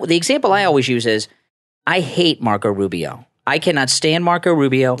like, and the example I always use is I hate Marco Rubio. I cannot stand Marco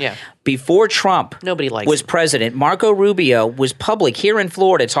Rubio. Yeah. Before Trump Nobody likes was him. president, Marco Rubio was public here in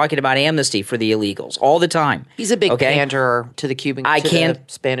Florida talking about amnesty for the illegals all the time. He's a big panderer to the the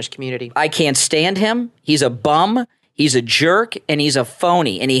Spanish community. I can't stand him. He's a bum. He's a jerk, and he's a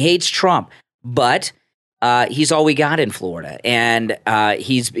phony, and he hates Trump. But he's all we got in Florida, and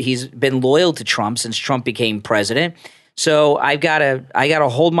he's been loyal to Trump since Trump became president. So I gotta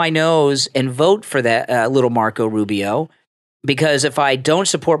hold my nose and vote for that little Marco Rubio. Because if I don't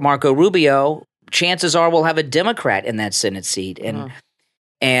support Marco Rubio, chances are we'll have a Democrat in that Senate seat, and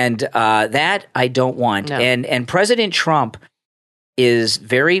that I don't want. No. And President Trump is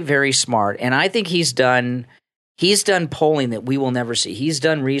very, very smart, and I think he's done polling that we will never see. He's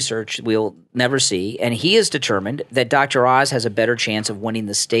done research we'll never see, and he is determined that Dr. Oz has a better chance of winning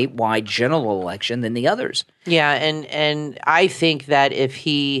the statewide general election than the others. Yeah, and I think that if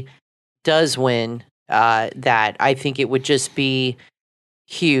he does win. That I think it would just be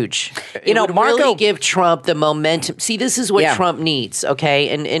huge. It would Marco really give Trump the momentum. See, this is what Trump needs, okay?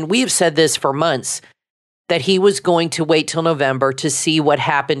 And we have said this for months, that he was going to wait till November to see what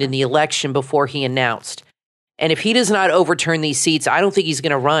happened in the election before he announced. And if he does not overturn these seats, I don't think he's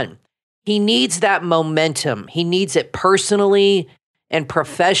going to run. He needs that momentum. He needs it personally and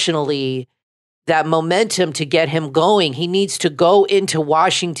professionally, that momentum to get him going. He needs to go into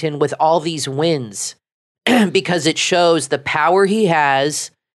Washington with all these wins because it shows the power he has,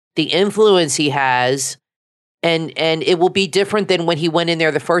 the influence he has, and it will be different than when he went in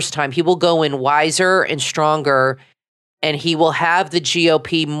there the first time. He will go in wiser and stronger, and he will have the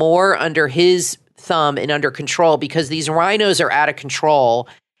GOP more under his thumb and under control because these rhinos are out of control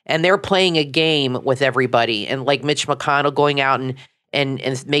and they're playing a game with everybody. And like Mitch McConnell going out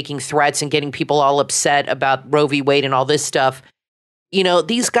and making threats and getting people all upset about Roe v. Wade and all this stuff. You know,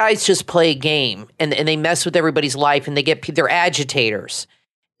 these guys just play a game and they mess with everybody's life and they're agitators.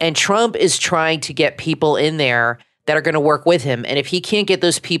 And Trump is trying to get people in there that are going to work with him. And if he can't get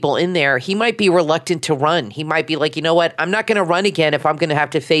those people in there, he might be reluctant to run. He might be like, you know what? I'm not going to run again if I'm going to have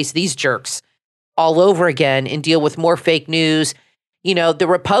to face these jerks all over again and deal with more fake news. You know, the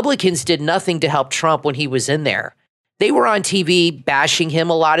Republicans did nothing to help Trump when he was in there. They were on TV bashing him,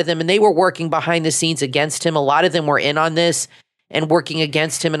 a lot of them, and they were working behind the scenes against him. A lot of them were in on this and working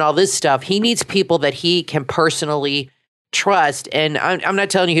against him and all this stuff. He needs people that he can personally trust. And I'm not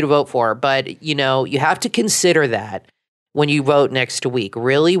telling you who to vote for, but, you know, you have to consider that when you vote next week.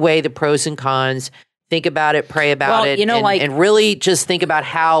 Really weigh the pros and cons. Think about it, pray about it, and really just think about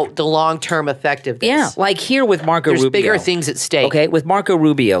how the long-term effect of this. Yeah, like here with Marco Rubio. There's bigger things at stake. Okay, with Marco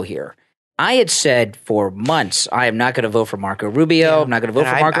Rubio here. I had said for months, I am not going to vote for Marco Rubio. Yeah. I'm not going to vote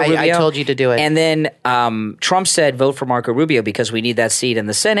for Marco Rubio. I told you to do it. And then Trump said, vote for Marco Rubio because we need that seat in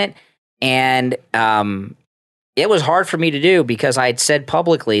the Senate. And it was hard for me to do because I had said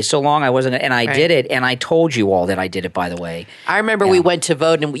publicly so long I wasn't, and I did it, and I told you all that I did it, by the way. I remember we went to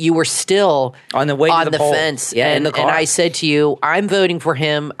vote, and you were still on the way to the poll. Fence. Yeah, in the car. And I said to you, I'm voting for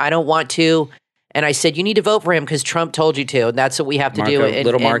him. I don't want to. And I said, you need to vote for him because Trump told you to, and that's what we have to do.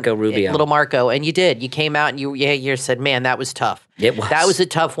 And, Marco Rubio. Little Marco. And you did. You came out and you said, man, that was tough. It was. That was a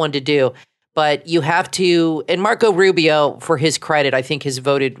tough one to do. But you have to, and Marco Rubio, for his credit, I think has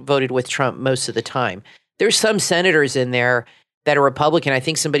voted with Trump most of the time. There's some senators in there that are Republican. I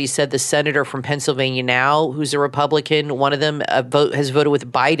think somebody said the senator from Pennsylvania now, who's a Republican, one of them has voted with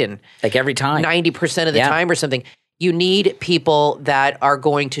Biden. Like every time. 90% of the time or something. You need people that are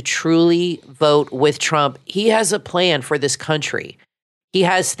going to truly vote with Trump. He has a plan for this country. He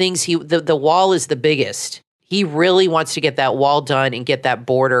has things, the wall is the biggest. He really wants to get that wall done and get that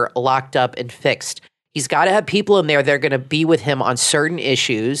border locked up and fixed. He's got to have people in there that are going to be with him on certain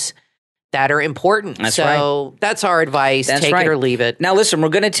issues that are important. That's our advice. Take it or leave it. Now, listen, we're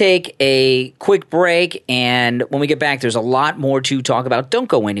going to take a quick break, and when we get back, there's a lot more to talk about. Don't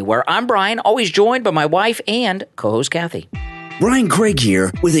go anywhere. I'm Brian, always joined by my wife and co-host Kathy. Brian Craig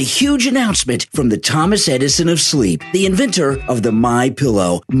here with a huge announcement from the Thomas Edison of sleep, the inventor of the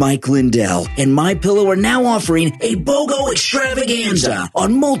MyPillow, Mike Lindell. And MyPillow are now offering a BOGO extravaganza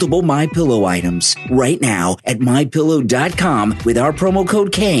on multiple MyPillow items. Right now at MyPillow.com with our promo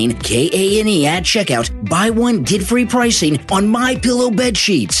code KANE, K-A-N-E at checkout, buy one, get free pricing on MyPillow bed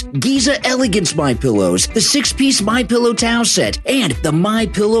sheets, Giza Elegance MyPillows, the 6-piece MyPillow towel set, and the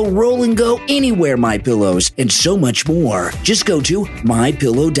MyPillow Roll and Go Anywhere MyPillows, and so much more. Just go to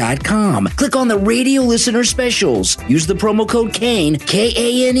MyPillow.com. Click on the radio listener specials. Use the promo code KANE,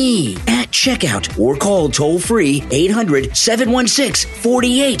 K-A-N-E, at checkout or call toll-free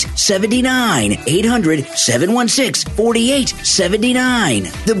 800-716-4879.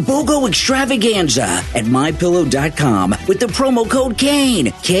 800-716-4879. The BOGO Extravaganza at MyPillow.com with the promo code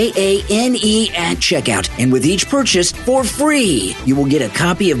KANE, K-A-N-E, at checkout. And with each purchase for free, you will get a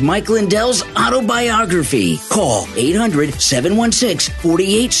copy of Mike Lindell's autobiography. Call 800-716-4879.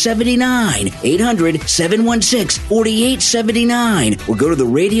 800-716-4879. Or go to the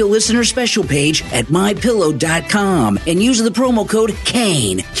radio listener special page at MyPillow.com and use the promo code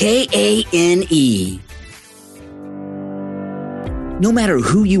KANE, K-A-N-E. No matter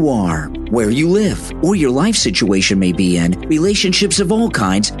who you are, where you live, or your life situation may be in, relationships of all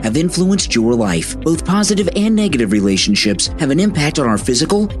kinds have influenced your life. Both positive and negative relationships have an impact on our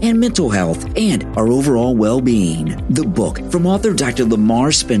physical and mental health and our overall well-being. The book from author Dr.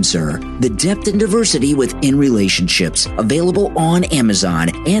 Lamar Spencer, The Depth and Diversity Within Relationships, available on Amazon,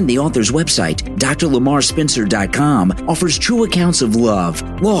 and the author's website, drlamarspencer.com, offers true accounts of love,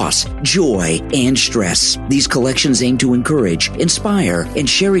 loss, joy, and stress. These collections aim to encourage, inspire, inspire, and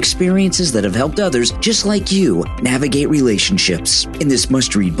share experiences that have helped others just like you navigate relationships. In this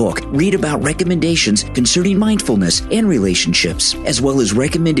must-read book, read about recommendations concerning mindfulness and relationships, as well as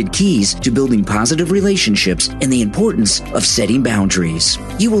recommended keys to building positive relationships and the importance of setting boundaries.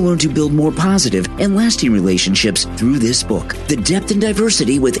 You will learn to build more positive and lasting relationships through this book, The Depth and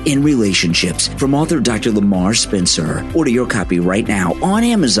Diversity Within Relationships, from author Dr. Lamar Spencer. Order your copy right now on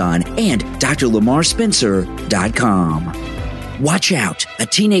Amazon and drlamarspencer.com. Watch out. A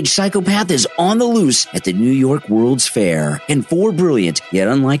teenage psychopath is on the loose at the New York World's Fair, and four brilliant yet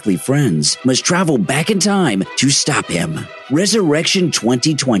unlikely friends must travel back in time to stop him. Resurrection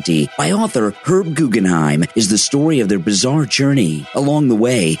 2020 by author Herb Guggenheim is the story of their bizarre journey. Along the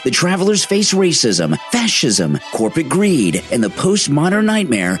way, the travelers face racism, fascism, corporate greed, and the postmodern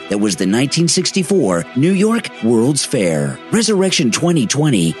nightmare that was the 1964 New York World's Fair. Resurrection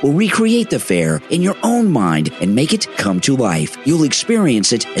 2020 will recreate the fair in your own mind and make it come to life. You'll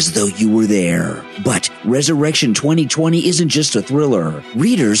experience it as though you were there. But Resurrection 2020 isn't just a thriller.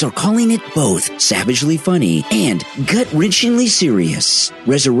 Readers are calling it both savagely funny and gut-wrenchingly serious.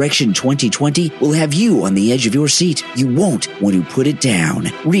 Resurrection 2020 will have you on the edge of your seat. You won't want to put it down.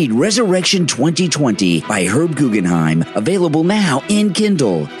 Read Resurrection 2020 by Herb Guggenheim, available now in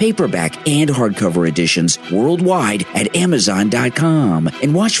Kindle, paperback, and hardcover editions worldwide at Amazon.com.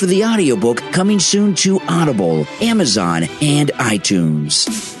 And watch for the audiobook coming soon to Audible, Amazon, and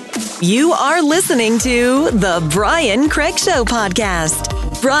iTunes. You are listening to The Brian Craig Show podcast,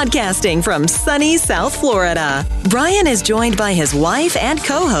 broadcasting from sunny South Florida. Brian is joined by his wife and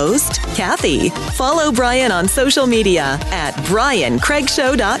co-host, Kathy. Follow Brian on social media at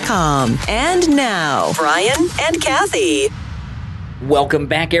BrianCraigShow.com. And now, Brian and Kathy. Welcome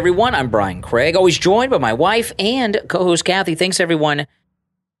back, everyone. I'm Brian Craig, always joined by my wife and co-host, Kathy. Thanks, everyone,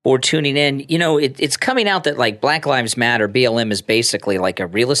 for tuning in. You know, it's coming out that like Black Lives Matter, BLM, is basically like a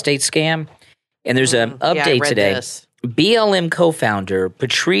real estate scam. And there's an update today. This. BLM co-founder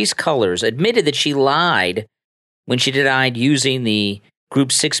Patrisse Cullors admitted that she lied when she denied using the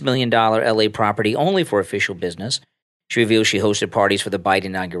group's $6 million LA property only for official business. She revealed she hosted parties for the Biden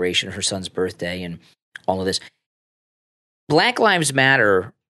inauguration, her son's birthday, and all of this. Black Lives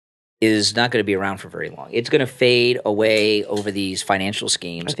Matter is not going to be around for very long. It's going to fade away over these financial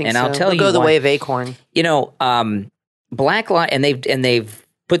schemes. I think and so. I'll tell They'll you go the why. way of Acorn. You know, Black they've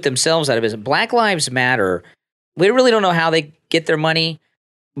put themselves out of business. Black Lives Matter. We really don't know how they get their money,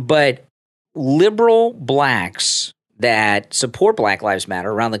 but liberal blacks that support Black Lives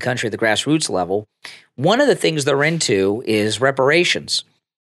Matter around the country at the grassroots level, one of the things they're into is reparations.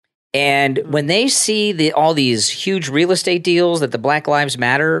 And when they see all these huge real estate deals that the Black Lives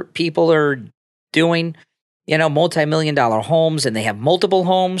Matter people are doing, you know, multi-million-dollar homes, and they have multiple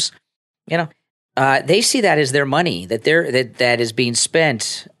homes, you know, they see that as their money that is being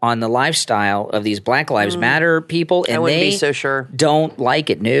spent on the lifestyle of these Black Lives Matter people, and I wouldn't they be so sure. don't like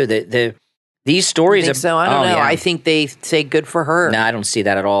it. No, these stories. I think so. I don't know. Yeah. I think they say good for her. No, I don't see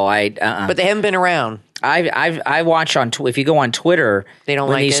that at all. But they haven't been around. I watch on if you go on Twitter, They don't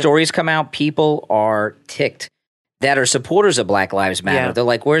when like these it. stories come out, people are ticked that are supporters of Black Lives Matter. Yeah. They're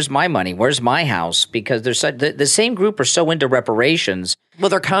like, "Where's my money? Where's my house?" Because they're the same group are so into reparations. Well,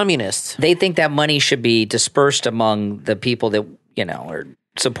 they're communists. They think that money should be dispersed among the people that are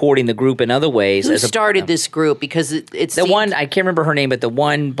supporting the group in other ways. Who started this group? Because it's the one, I can't remember her name, but the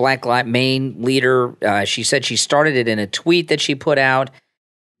one Black Lives main leader, she said she started it in a tweet that she put out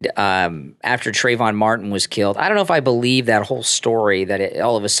after Trayvon Martin was killed. I don't know if I believe that whole story that it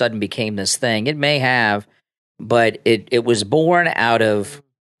all of a sudden became this thing. It may have, but it was born out of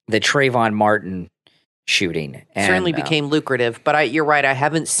the Trayvon Martin shooting. And, certainly became lucrative. But you're right. I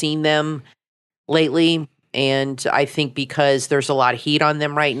haven't seen them lately. And I think because there's a lot of heat on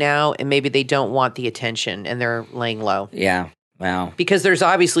them right now, and maybe they don't want the attention and they're laying low. Yeah, wow. Because there's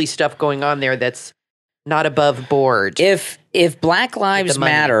obviously stuff going on there that's not above board. If Black Lives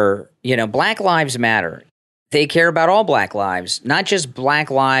Matter, Black Lives Matter, they care about all Black lives, not just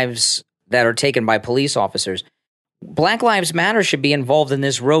Black lives that are taken by police officers. Black Lives Matter should be involved in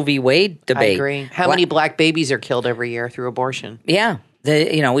this Roe v. Wade debate. I agree. How many black babies are killed every year through abortion? Yeah.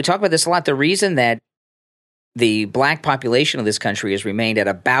 We talk about this a lot. The reason that the black population of this country has remained at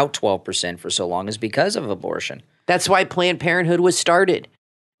about 12% for so long is because of abortion. That's why Planned Parenthood was started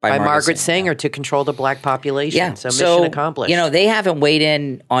by Margaret Sanger to control the black population. Yeah. So mission accomplished. They haven't weighed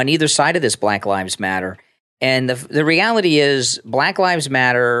in on either side of this Black Lives Matter. And the reality is Black Lives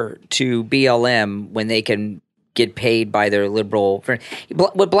Matter to BLM when they can get paid by their liberal friend.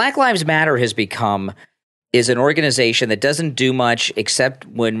 What Black Lives Matter has become is an organization that doesn't do much except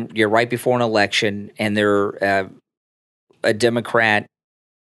when you're right before an election and they're a Democrat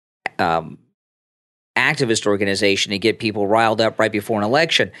activist organization to get people riled up right before an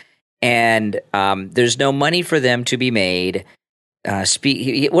election. And there's no money for them to be made.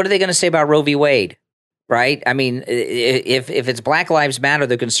 What are they going to say about Roe v. Wade? Right? I mean, if it's Black Lives Matter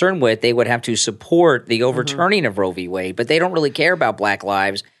they're concerned with, they would have to support the overturning of Roe v. Wade. But they don't really care about Black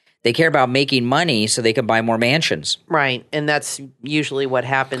lives. They care about making money so they can buy more mansions. Right. And that's usually what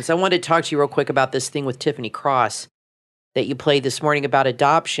happens. I wanted to talk to you real quick about this thing with Tiffany Cross that you played this morning about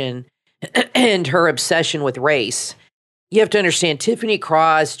adoption and her obsession with race. You have to understand, Tiffany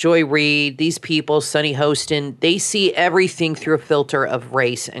Cross, Joy Reid, these people, Sunny Hostin, they see everything through a filter of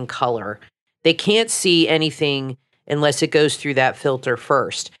race and color. They can't see anything unless it goes through that filter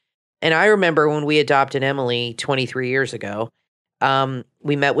first. And I remember when we adopted Emily 23 years ago,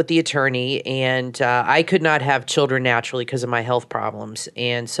 we met with the attorney, and I could not have children naturally because of my health problems.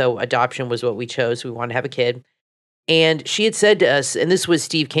 And so adoption was what we chose. We wanted to have a kid. And she had said to us, and this was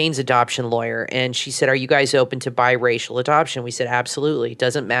Steve Kane's adoption lawyer, and she said, "Are you guys open to biracial adoption?" We said, "Absolutely. It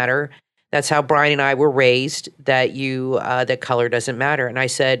doesn't matter. That's how Brian and I were raised, that that color doesn't matter." And I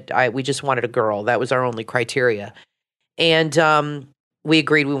said, we just wanted a girl. That was our only criteria. And we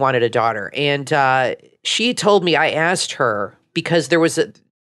agreed we wanted a daughter. And she told me, I asked her, because there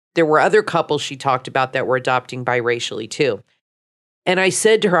were other couples she talked about that were adopting biracially too. And I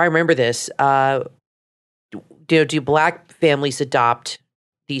said to her, I remember this, do Black families adopt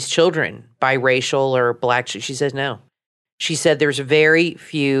these children, biracial or Black? She says no. She said there's very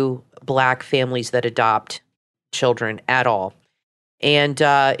few Black families that adopt children at all. And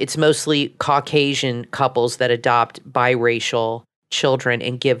it's mostly Caucasian couples that adopt biracial children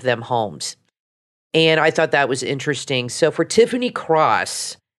and give them homes. And I thought that was interesting. So for Tiffany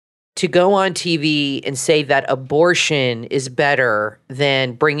Cross to go on TV and say that abortion is better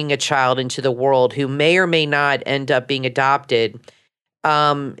than bringing a child into the world who may or may not end up being adopted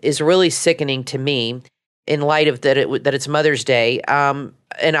is really sickening to me in light of that it's Mother's Day. And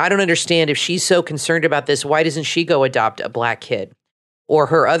I don't understand, if she's so concerned about this, why doesn't she go adopt a Black kid? Or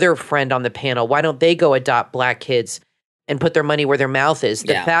her other friend on the panel, why don't they go adopt Black kids and put their money where their mouth is?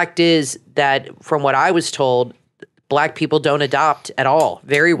 The fact is that, from what I was told, Black people don't adopt at all.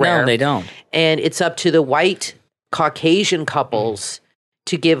 Very rare. No, they don't. And it's up to the white Caucasian couples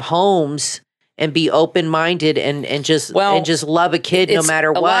to give homes and be open-minded and just love a kid no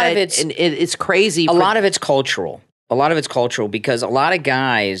matter what. It's crazy. A lot of it's cultural. A lot of it's cultural because a lot of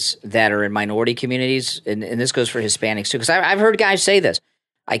guys that are in minority communities, and this goes for Hispanics too, because I've heard guys say this: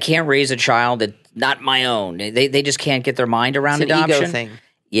 I can't raise a child that's not my own. They just can't get their mind around adoption. It's an ego thing.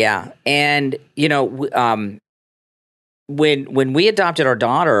 Yeah, and when we adopted our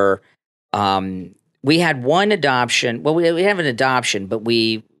daughter, we had one adoption. Well, we have an adoption, but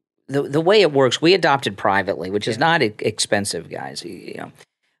the way it works, we adopted privately, which is not expensive, guys.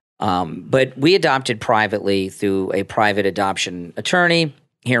 But we adopted privately through a private adoption attorney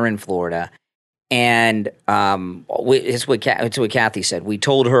here in Florida. And it's what Kathy said. We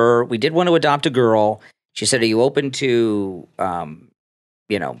told her we did want to adopt a girl. She said, "Are you open to,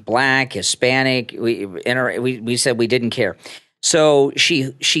 Black, Hispanic?" We said we didn't care. So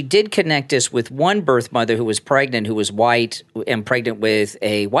she did connect us with one birth mother who was pregnant, who was white and pregnant with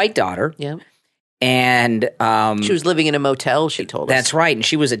a white daughter. Yeah. And she was living in a motel, she told us. That's right. And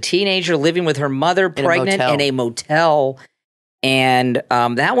she was a teenager living with her mother, pregnant in a motel. And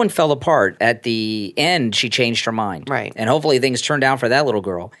that one fell apart. At the end, she changed her mind. Right. And hopefully things turned out for that little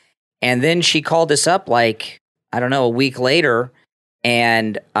girl. And then she called us up a week later.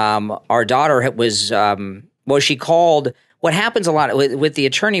 And our daughter was, she called. What happens a lot with the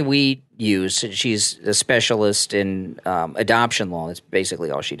attorney we use, she's a specialist in adoption law. That's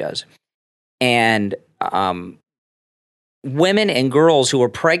basically all she does. And women and girls who are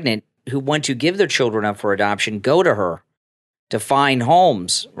pregnant who want to give their children up for adoption go to her to find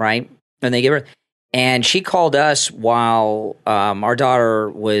homes, right? And they give her. And she called us while our daughter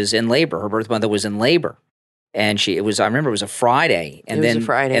was in labor. Her birth mother was in labor. And I remember it was a Friday. And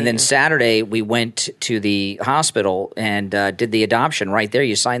then Saturday we went to the hospital and did the adoption right there.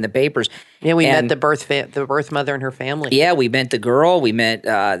 You signed the papers. Yeah, we met the birth mother and her family. Yeah, we met the girl. We met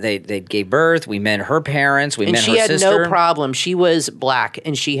they gave birth. We met her parents. We met her sister. And she had no problem. She was Black,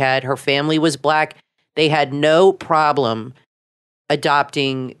 and her family was Black. They had no problem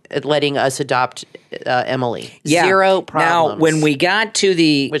letting us adopt Emily. Yeah. Zero problems. Now, when we got to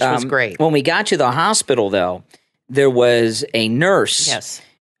which was great. When we got to the hospital, though, there was a nurse. Yes.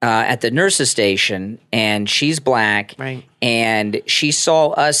 At the nurse's station, and she's Black, right? And she saw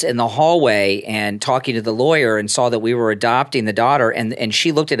us in the hallway and talking to the lawyer, and saw that we were adopting the daughter, and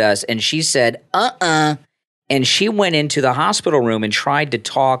she looked at us and she said, and she went into the hospital room and tried to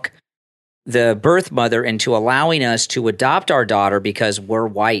talk the birth mother into allowing us to adopt our daughter because we're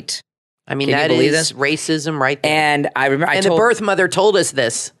white. I mean, Can you that believe is this? racism right there. And I remember, the birth mother told us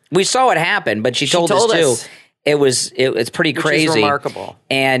this. We saw it happen, but she told us too. It's pretty crazy, which is remarkable.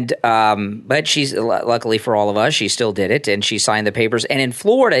 And but she's luckily for all of us, she still did it, and she signed the papers. And in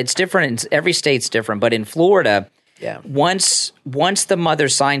Florida, it's different. Every state's different, but in Florida, once the mother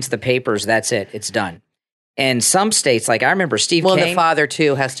signs the papers, that's it. It's done. And some states, like I remember Steve Kane. Well, the father,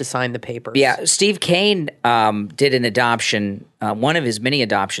 too, has to sign the papers. Yeah, Steve Kane did an adoption, one of his many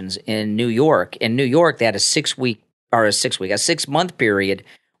adoptions in New York. In New York, they had a 6-month period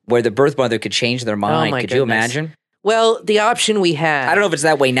where the birth mother could change their mind. Could you imagine? Well, the option we had. I don't know if it's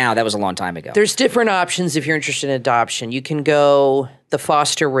that way now. That was a long time ago. There's different options if you're interested in adoption. You can go the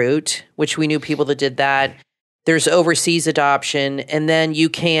foster route, which we knew people that did that. There's overseas adoption, and then you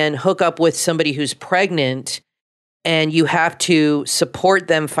can hook up with somebody who's pregnant, and you have to support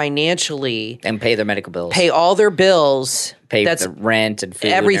them financially. And pay their medical bills. Pay all their bills. Pay the rent and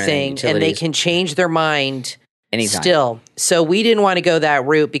food everything, and they can change their mind anytime. Still. So we didn't want to go that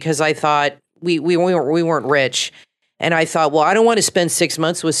route because I thought we weren't rich. And I thought, well, I don't want to spend 6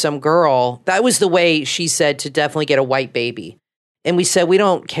 months with some girl. That was the way she said to definitely get a white baby. And we said, we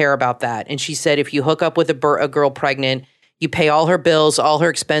don't care about that. And she said, if you hook up with a girl pregnant, you pay all her bills, all her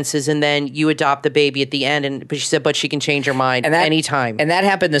expenses, and then you adopt the baby at the end. But she said, but she can change her mind anytime. And that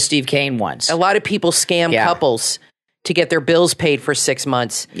happened to Steve Kane once. A lot of people scam couples to get their bills paid for 6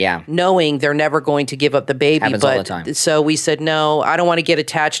 months, knowing they're never going to give up the baby. Happens all the time. So we said, no, I don't want to get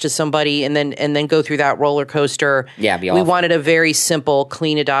attached to somebody and then go through that roller coaster. Yeah, be we awful. wanted a very simple,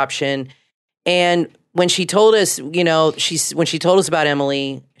 clean adoption. And when she told us, when she told us about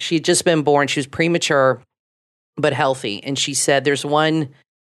Emily, she had just been born. She was premature, but healthy. And she said, there's one,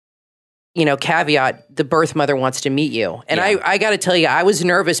 caveat, the birth mother wants to meet you. And I got to tell you, I was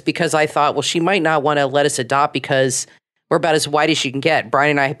nervous because I thought, well, she might not want to let us adopt because we're about as white as she can get.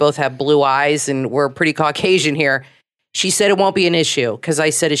 Brian and I both have blue eyes and we're pretty Caucasian here. She said it won't be an issue because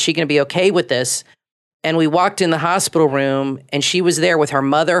I said, is she going to be okay with this? And we walked in the hospital room and she was there with her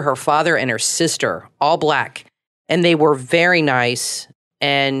mother, her father, and her sister, all black. And they were very nice.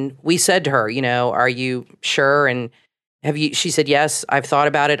 And we said to her, are you sure? And she said, yes, I've thought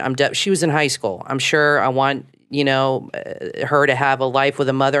about it. She was in high school. I'm sure I want, her to have a life with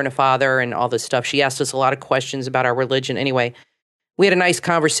a mother and a father and all this stuff. She asked us a lot of questions about our religion. Anyway, we had a nice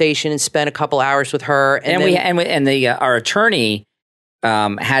conversation and spent a couple hours with her. Our attorney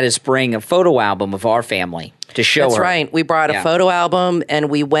had us bring a photo album of our family to show her. That's right. We brought a photo album and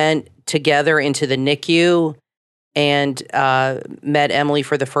we went together into the NICU and met Emily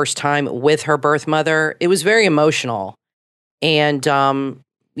for the first time with her birth mother. It was very emotional. And,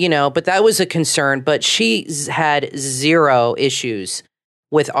 but that was a concern. But she's had zero issues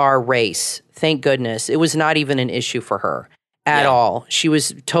with our race. Thank goodness. It was not even an issue for her at all. She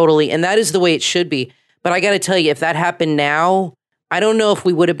was totally, and that is the way it should be. But I got to tell you, if that happened now, I don't know if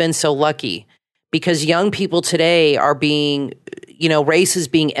we would have been so lucky because young people today are being, race is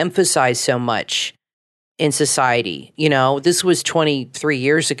being emphasized so much in society. This was 23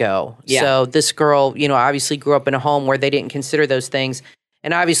 years ago. Yeah. So this girl, obviously grew up in a home where they didn't consider those things.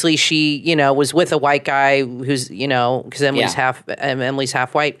 And obviously she, was with a white guy who's, because Emily's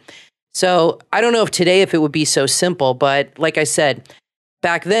half white. So I don't know if today, if it would be so simple, but like I said,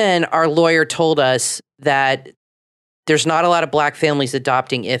 back then our lawyer told us that there's not a lot of black families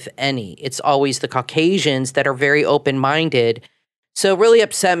adopting, if any. It's always the Caucasians that are very open-minded. So it really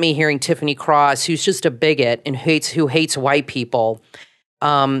upset me hearing Tiffany Cross, who's just a bigot and who hates white people.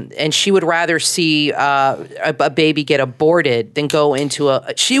 And she would rather see a baby get aborted than go into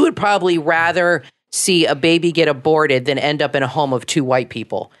she would probably rather see a baby get aborted than end up in a home of two white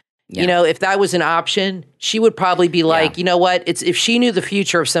people. Yeah. If that was an option, she would probably be like, you know what? If she knew the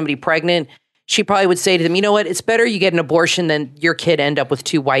future of somebody pregnant, she probably would say to them, you know what? It's better you get an abortion than your kid end up with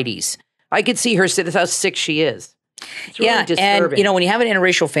two whiteys. I could see her say that's how sick she is. It's really disturbing. And when you have an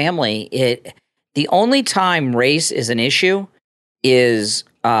interracial family, the only time race is an issue is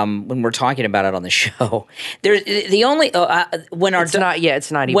when we're talking about it on the show. There's the only when our it's not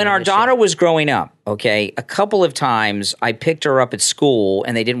even when our daughter was growing up. Okay, a couple of times I picked her up at school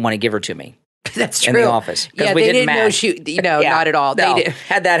and they didn't want to give her to me. That's true. In the office. Yeah, we they didn't match. know not at all. No, they did.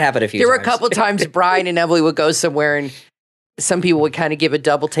 Had that happen a few times. There were a couple times Brian and Emily would go somewhere and some people would kind of give a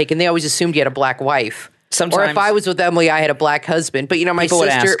double take and they always assumed you had a black wife. Sometimes. Or if I was with Emily, I had a black husband. But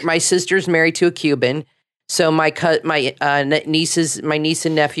my sister's married to a Cuban. So my niece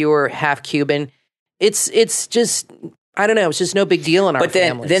and nephew are half Cuban. It's just, I don't know. It's just no big deal in our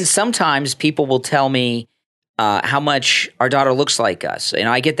families. Then sometimes people will tell me, how much our daughter looks like us. And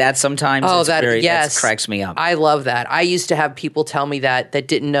I get that sometimes. Oh, that cracks me up. I love that. I used to have people tell me that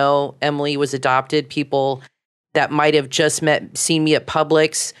didn't know Emily was adopted. People that might have just seen me at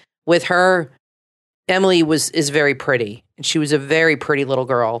Publix with her. Emily is very pretty, and she was a very pretty little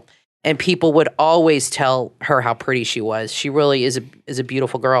girl. And people would always tell her how pretty she was. She really is a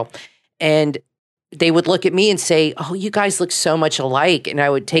beautiful girl. And they would look at me and say, "Oh, you guys look so much alike." And I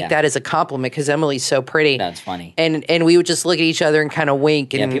would take that as a compliment because Emily's so pretty. That's funny. And we would just look at each other and kind of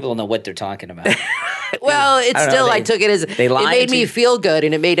wink. And people don't know what they're talking about. Well, I took it as it made me feel good,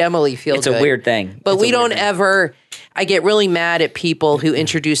 and it made Emily feel good. It's a weird thing. But we don't ever. I get really mad at people who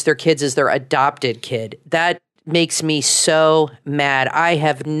introduce their kids as their adopted kid. That makes me so mad. I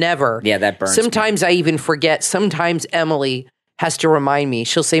have never. Yeah, that burns. Sometimes I even forget. Sometimes Emily has to remind me.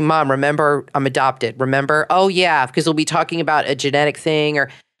 She'll say, "Mom, remember I'm adopted. Remember?" "Oh, yeah," because we'll be talking about a genetic thing or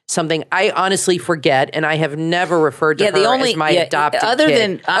something. I honestly forget, and I have never referred to her as my adopted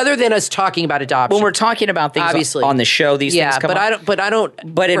kid. Other than us talking about adoption. When we're talking about things obviously on the show, these things come up.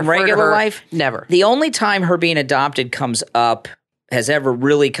 But in regular life, never. The only time her being adopted has ever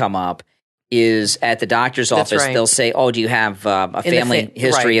really come up is at the doctor's office. Right. They'll say, "Oh, do you have a family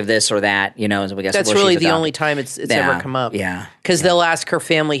history of this or that?" You know, and we guess that's really the only time it's ever come up. Yeah, because they'll ask her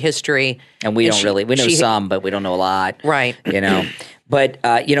family history, and we don't really. We know some, but we don't know a lot. Right. You know, but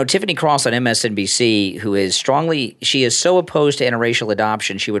Tiffany Cross on MSNBC, who is she is so opposed to interracial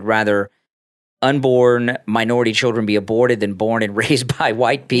adoption, she would rather unborn minority children be aborted than born and raised by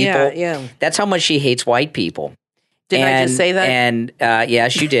white people. Yeah. That's how much she hates white people. Didn't I just say that? And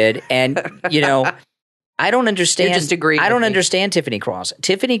yes, you did. And I don't understand. You're just agreeing. I don't understand Tiffany Cross.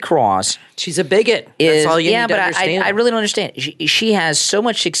 Tiffany Cross, she's a bigot. That's all you need to understand. I really don't understand. She has so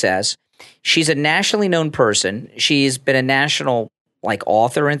much success. She's a nationally known person. She's been a national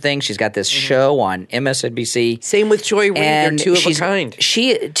author and things. She's got this show on MSNBC. Same with Joy Reid. They're two of a kind.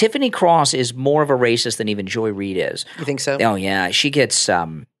 Tiffany Cross is more of a racist than even Joy Reid is. You think so? Oh yeah, she gets out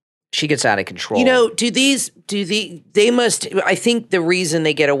of control. They must, I think the reason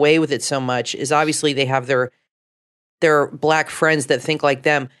they get away with it so much is obviously they have their black friends that think like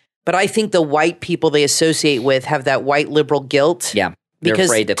them. But I think the white people they associate with have that white liberal guilt. Yeah. Because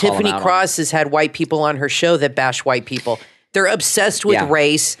afraid to call Tiffany Cross has had white people on her show that bash white people. They're obsessed with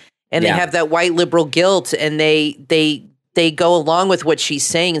race and they have that white liberal guilt, and they go along with what she's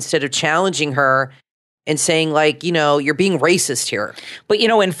saying instead of challenging her and saying, you're being racist here. But,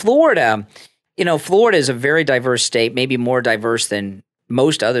 in Florida, Florida is a very diverse state, maybe more diverse than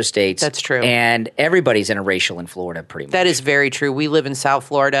most other states. That's true. And everybody's interracial in Florida, pretty much. That is very true. We live in South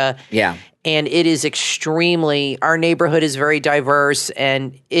Florida. Yeah. And it is our neighborhood is very diverse.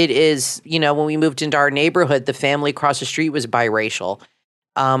 And it is, when we moved into our neighborhood, the family across the street was biracial.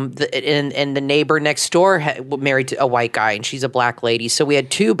 And the neighbor next door married to a white guy, and she's a black lady. So we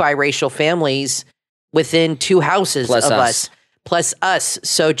had two biracial families within two houses plus us.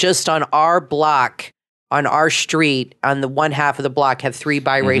 So just on our block, on our street, on the one half of the block, have three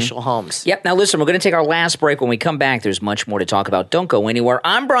biracial homes. Yep. Now listen, we're going to take our last break. When we come back, there's much more to talk about. Don't go anywhere.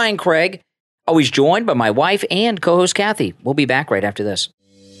 I'm Brian Craig, always joined by my wife and co-host Kathy. We'll be back right after this.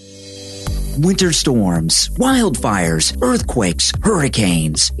 Winter storms, wildfires, earthquakes,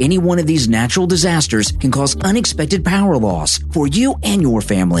 hurricanes. Any one of these natural disasters can cause unexpected power loss for you and your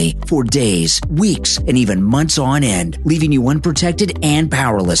family for days, weeks, and even months on end, leaving you unprotected and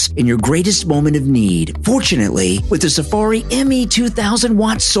powerless in your greatest moment of need. Fortunately, with the Safari ME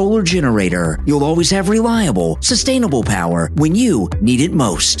 2000-watt solar generator, you'll always have reliable, sustainable power when you need it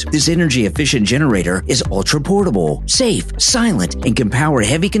most. This energy-efficient generator is ultra-portable, safe, silent, and can power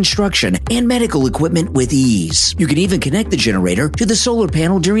heavy construction and medical equipment with ease. You can even connect the generator to the solar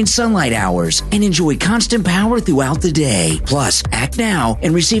panel during sunlight hours and enjoy constant power throughout the day. Plus, act now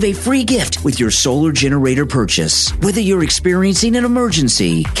and receive a free gift with your solar generator purchase. Whether you're experiencing an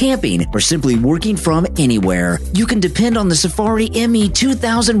emergency, camping, or simply working from anywhere, you can depend on the Safari ME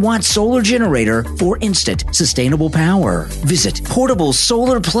 2000-watt solar generator for instant, sustainable power. Visit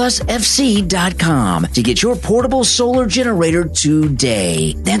PortableSolarPlusFC.com to get your portable solar generator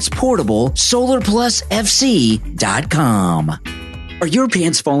today. That's PortableSolarPlusFC.com. Are your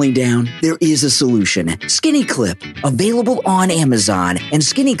pants falling down? There is a solution. Skinny Clip, available on Amazon and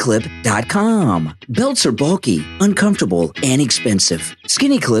skinnyclip.com. Belts are bulky, uncomfortable, and expensive.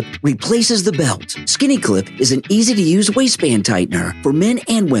 Skinny Clip replaces the belt. Skinny Clip is an easy-to-use waistband tightener for men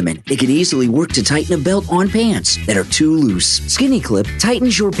and women. It can easily work to tighten a belt on pants that are too loose. Skinny Clip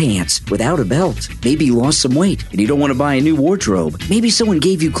tightens your pants without a belt. Maybe you lost some weight and you don't want to buy a new wardrobe. Maybe someone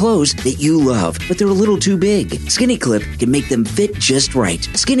gave you clothes that you love, but they're a little too big. Skinny Clip can make them fit just right.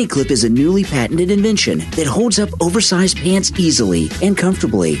 Skinny Clip is a newly patented invention that holds up oversized pants easily and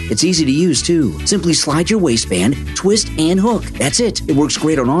comfortably. It's easy to use, too. Simply slide your waistband, twist, and hook. That's it. It works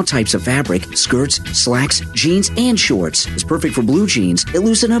great on all types of fabric, skirts, slacks, jeans, and shorts. It's perfect for blue jeans that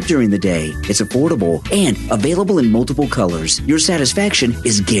loosen up during the day. It's affordable and available in multiple colors. Your satisfaction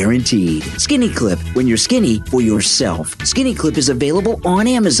is guaranteed. Skinny Clip, when you're skinny for yourself. Skinny Clip is available on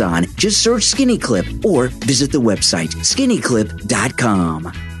Amazon. Just search Skinny Clip or visit the website skinnyclip.com.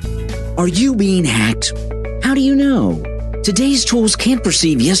 Are you being hacked? How do you know? Today's tools can't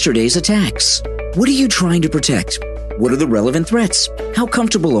perceive yesterday's attacks. What are you trying to protect? What are the relevant threats? How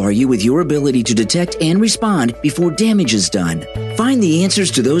comfortable are you with your ability to detect and respond before damage is done? Find the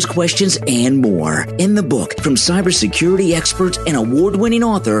answers to those questions and more in the book from cybersecurity expert and award-winning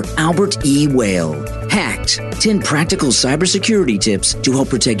author Albert E. Whale. Hacked: 10 practical cybersecurity tips to help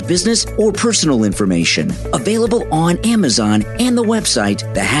protect business or personal information. Available on Amazon and the website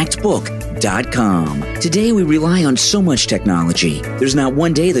thehackedbook.com. Today we rely on so much technology. There's not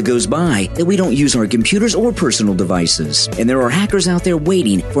one day that goes by that we don't use our computers or personal devices. And there are hackers out there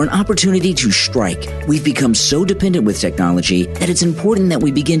waiting for an opportunity to strike. We've become so dependent with technology that it's important that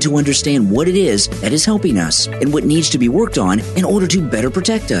we begin to understand what it is that is helping us and what needs to be worked on in order to better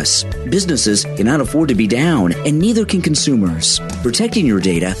protect us. Businesses cannot afford to be down, and neither can consumers. Protecting your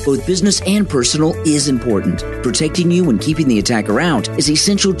data, both business and personal, is important. Protecting you and keeping the attacker out is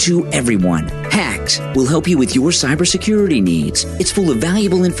essential to everyone. Hacked will help you with your cybersecurity needs. It's full of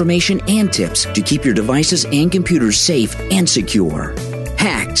valuable information and tips to keep your devices and computers safe and secure.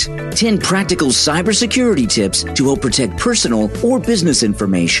 Hacked: 10 practical cybersecurity tips to help protect personal or business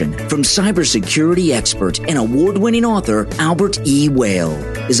information from cybersecurity expert and award-winning author Albert E. Whale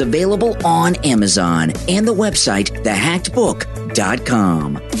is available on Amazon and the website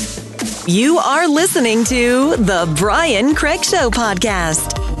thehackedbook.com. You are listening to The Brian Craig Show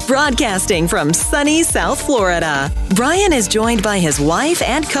podcast. Broadcasting from sunny South Florida, Brian is joined by his wife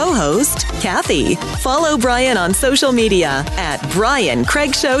and co-host, Kathy. Follow Brian on social media at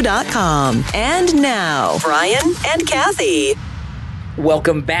BrianCraigShow.com. And now, Brian and Kathy.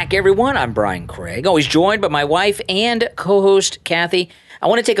 Welcome back, everyone. I'm Brian Craig, always joined by my wife and co-host, Kathy. I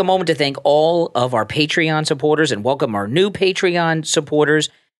want to take a moment to thank all of our Patreon supporters and welcome our new Patreon supporters.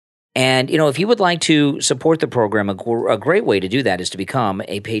 And, you know, if you would like to support the program, a great way to do that is to become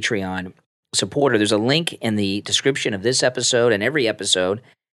a Patreon supporter. There's a link in the description of this episode and every episode,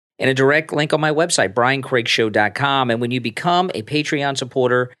 and a direct link on my website, BrianCraigShow.com. And when you become a Patreon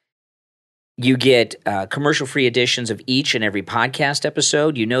supporter, you get commercial-free editions of each and every podcast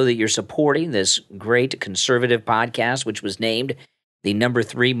episode. You know that you're supporting this great conservative podcast, which was named the number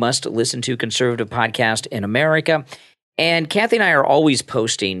 3 must-listen-to conservative podcast in America. And Kathy and I are always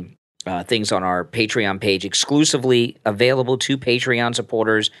posting things on our Patreon page, exclusively available to Patreon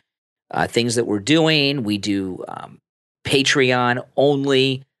supporters, things that we're doing. We do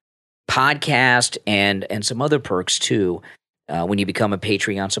Patreon-only podcast and some other perks, too, when you become a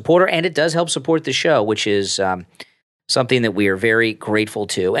Patreon supporter. And it does help support the show, which is something that we are very grateful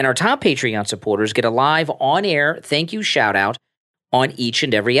to. And our top Patreon supporters get a live on-air thank you shout-out on each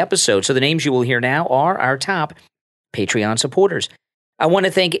and every episode. So the names you will hear now are our top Patreon supporters. I want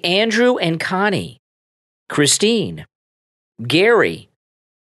to thank Andrew and Connie, Christine, Gary,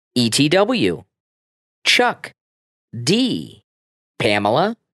 ETW, Chuck, D,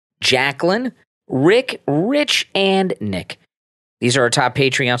 Pamela, Jacqueline, Rick, Rich, and Nick. These are our top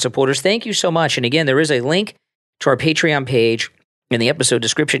Patreon supporters. Thank you so much. And again, there is a link to our Patreon page in the episode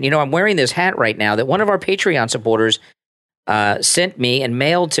description. You know, I'm wearing this hat right now that one of our Patreon supporters sent me and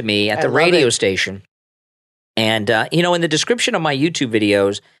mailed to me at the radio station. And, you know, in the description of my YouTube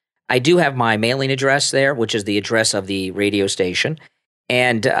videos, I do have my mailing address there, which is the address of the radio station.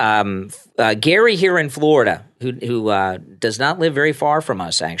 And Gary here in Florida, who does not live very far from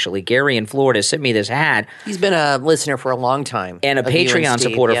us, actually, Gary in Florida sent me this hat. He's been a listener for a long time. And a Patreon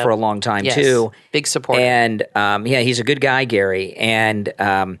supporter for a long time, too. Big supporter. And, yeah, he's a good guy, Gary. And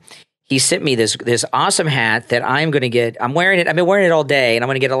he sent me this awesome hat that I'm going to get. I'm wearing it. I've been wearing it all day, and I'm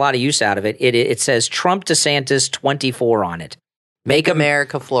going to get a lot of use out of it. It says Trump DeSantis 24 on it. Make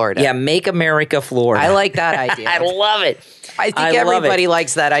America Florida. Yeah, Make America Florida. I like that idea. I love it. I think everybody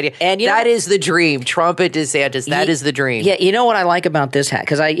likes that idea. And that is the dream. Trump and DeSantis, that is the dream. Yeah, you know what I like about this hat?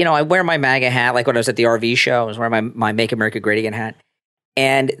 Because I wear my MAGA hat, like when I was at the RV show, I was wearing my Make America Great Again hat.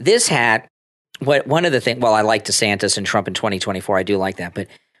 And this hat, one of the things, well, I like DeSantis and Trump in 2024. I do like that. But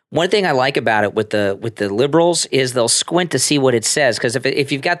one thing I like about it with the liberals is they'll squint to see what it says. Because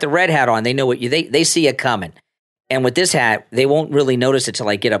if you've got the red hat on, they know what they see it coming. And with this hat, they won't really notice it till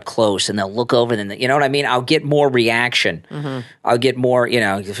I get up close, and they'll look over, and then, you know what I mean? I'll get more reaction. I'll get more,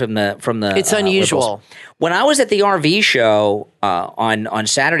 from the. It's unusual. liberals. When I was at the RV show on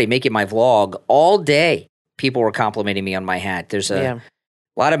Saturday making my vlog, all day people were complimenting me on my hat. There's a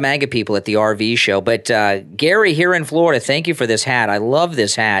lot of MAGA people at the RV show, but Gary here in Florida, thank you for this hat. I love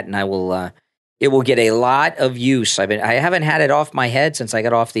this hat, and I will. It will get a lot of use. I haven't had it off my head since I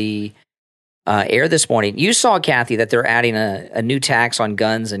got off the air this morning. You saw, Kathy, that they're adding a new tax on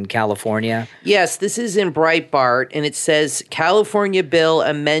guns in California. Yes, this is in Breitbart, and it says California bill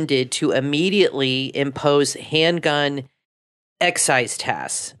amended to immediately impose handgun excise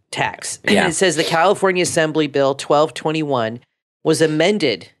tax. Yeah. It says the California Assembly Bill 1221 was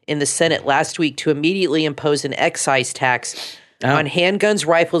amended in the Senate last week to immediately impose an excise tax on handguns,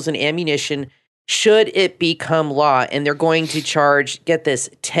 rifles, and ammunition should it become law. And they're going to charge, get this,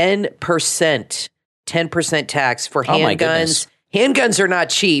 10% tax for handguns. Handguns are not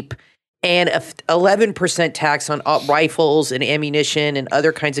cheap. And 11% tax on rifles and ammunition and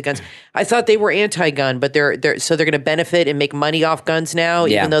other kinds of guns. I thought they were anti-gun, but they're going to benefit and make money off guns now,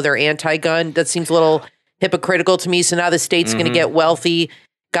 even though they're anti-gun. That seems a little hypocritical to me. So now the state's going to get wealthy.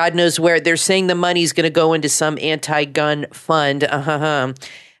 God knows where. They're saying the money's going to go into some anti-gun fund.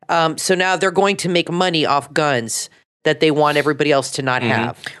 So now they're going to make money off guns that they want everybody else to not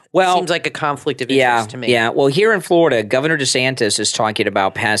have. Well, seems like a conflict of interest to me. Yeah. Well, here in Florida, Governor DeSantis is talking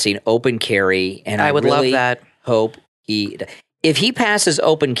about passing open carry, and I would really love that. Hope if he passes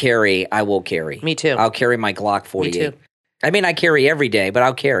open carry, I will carry. Me too. I'll carry my Glock 48. Me too. I mean, I carry every day, but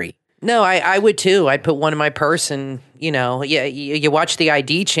I'll carry. No, I would too. I'd put one in my purse, and you watch the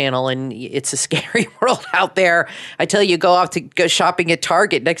ID channel, and it's a scary world out there. I tell you, go off to go shopping at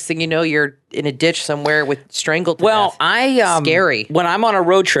Target. Next thing you know, you're in a ditch somewhere with strangled to death. Scary. When I'm on a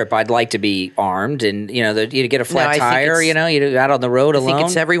road trip, I'd like to be armed, and you get a flat tire. You're out on the road alone. I think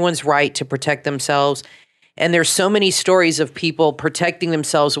it's everyone's right to protect themselves. And there's so many stories of people protecting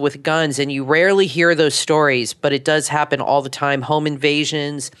themselves with guns, and you rarely hear those stories, but it does happen all the time. Home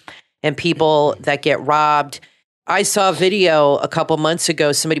invasions and people that get robbed. I saw a video a couple months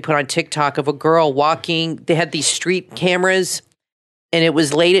ago, somebody put on TikTok of a girl walking. They had these street cameras, and it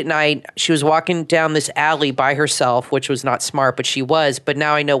was late at night. She was walking down this alley by herself, which was not smart, but she was. But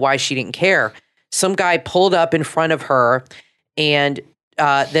now I know why she didn't care. Some guy pulled up in front of her and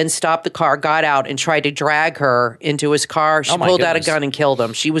then stopped the car, got out, and tried to drag her into his car. She pulled out a gun and killed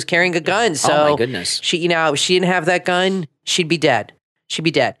him. She was carrying a gun. So oh, my goodness. If she didn't have that gun, she'd be dead. She'd be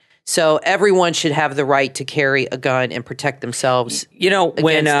dead. So everyone should have the right to carry a gun and protect themselves against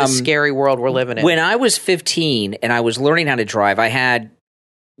the scary world we're living in. When I was 15 and I was learning how to drive, I had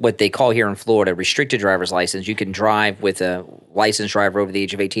what they call here in Florida restricted driver's license. You can drive with a licensed driver over the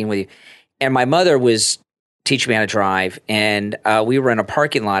age of 18 with you. And my mother was teaching me how to drive, and we were in a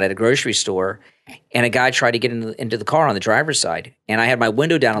parking lot at a grocery store, and a guy tried to get into the car on the driver's side, and I had my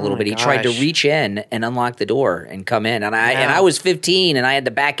window down a little bit. He tried to reach in and unlock the door and come in, and I was 15, and I had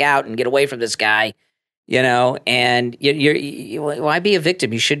to back out and get away from this guy, And why be a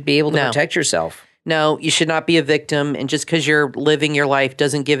victim? You should be able to protect yourself. No, you should not be a victim, and just because you're living your life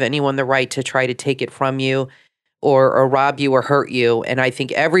doesn't give anyone the right to try to take it from you or rob you or hurt you. And I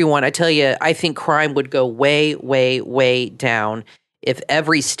think I think crime would go way, way, way down if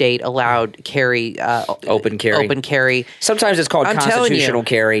every state allowed open carry. Sometimes it's called constitutional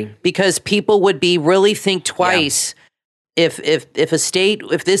carry. Because people would really think twice if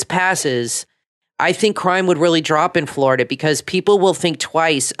this passes. I think crime would really drop in Florida because people will think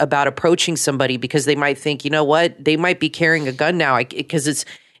twice about approaching somebody because they might think, you know what, they might be carrying a gun now because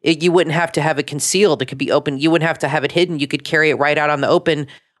you wouldn't have to have it concealed. It could be open. You wouldn't have to have it hidden. You could carry it right out on the open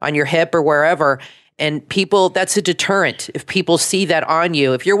on your hip or wherever. And people, that's a deterrent. If people see that on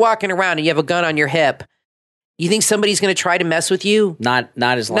you, if you're walking around and you have a gun on your hip, you think somebody's going to try to mess with you? Not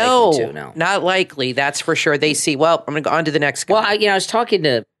as likely to, no. Not likely. That's for sure. They see, well, I'm going to go on to the next guy. Well, I was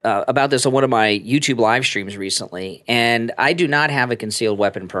talking about this on one of my YouTube live streams recently, and I do not have a concealed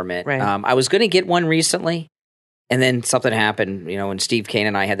weapon permit. Right. I was going to get one recently, and then something happened, when Steve Kane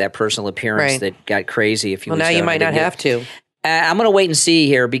and I had that personal appearance that got crazy. Well, now you might not have to. I'm going to wait and see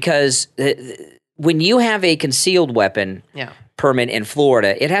here because when you have a concealed weapon permit in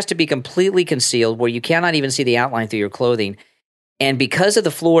Florida, it has to be completely concealed where you cannot even see the outline through your clothing. And because of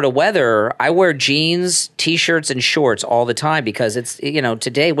the Florida weather, I wear jeans, T-shirts, and shorts all the time because it's,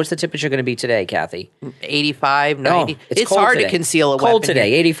 today, what's the temperature going to be today, Kathy? 85, 90. It's hard today. to conceal a weapon. Cold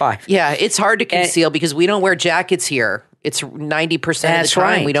today, 85. Yeah, it's hard to conceal because we don't wear jackets here. It's 90% of the That's time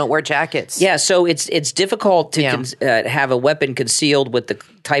right. we don't wear jackets. Yeah, so it's difficult to Yeah. have a weapon concealed with the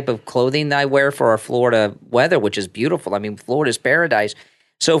type of clothing that I wear for our Florida weather, which is beautiful. I mean, Florida's paradise.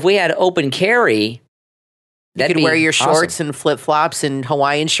 So if we had open carry, You could wear your shorts and flip-flops and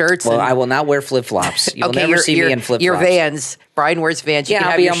Hawaiian shirts. Well, and, I will not wear flip-flops. You'll okay, never see me in flip-flops. Your Vans. Brian wears Vans. You Yeah, can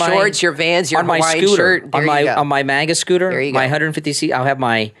I'll have be your on my- shorts, your Vans, your on my Hawaiian scooter, shirt. There you go. on my Manga scooter, There you my go. 150cc. I'll have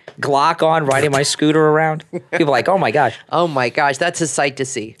my Glock on, riding my scooter around. People are like, oh my gosh. Oh my gosh, that's a sight to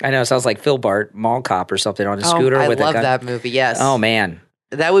see. I know, it sounds like Phil Bart, mall cop or something on a scooter. I with love a gun. that movie, yes. Oh man.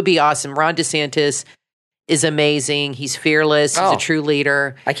 That would be awesome. Ron DeSantis is amazing. He's fearless. He's Oh. a true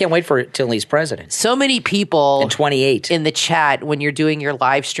leader. I can't wait for it till he's president. So many people In 28. in the chat when you're doing your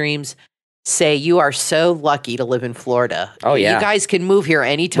live streams say you are so lucky to live in Florida. Oh, yeah. You guys can move here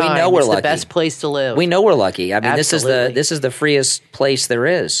anytime. We know we're it's lucky. the best place to live. We know we're lucky. I mean, Absolutely. this is the freest place there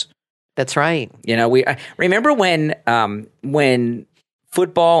is. That's right. You know, I remember when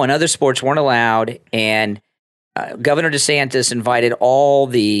football and other sports weren't allowed, and Governor DeSantis invited all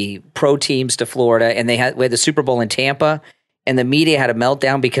the pro teams to Florida, and we had the Super Bowl in Tampa, and the media had a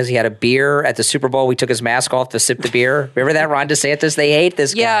meltdown because he had a beer at the Super Bowl. We took his mask off to sip the beer. Remember that, Ron DeSantis? They hate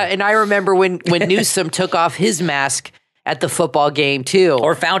this guy. Yeah, and I remember when Newsom took off his mask at the football game too.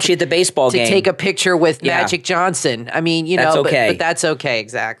 Or Fauci at the baseball to game. take a picture with Yeah. Magic Johnson. I mean, you That's know, okay. but that's okay,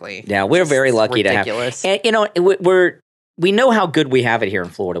 exactly. Yeah, we're very lucky ridiculous. to have. And, you know, we know how good we have it here in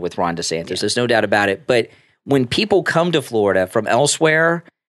Florida with Ron DeSantis. There's no doubt about it. But when people come to Florida from elsewhere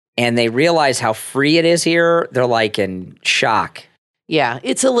and they realize how free it is here, they're like in shock. Yeah,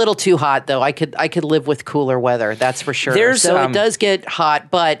 it's a little too hot though. I could live with cooler weather. That's for sure. There's, it does get hot,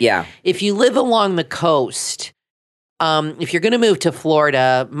 but Yeah. if you live along the coast, if you're going to move to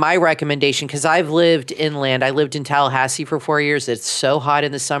Florida, my recommendation, because I've lived inland, I lived in Tallahassee for 4 years. It's so hot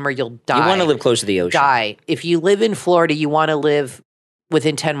in the summer, you'll die. You want to live close to the ocean. Die. If you live in Florida, you want to live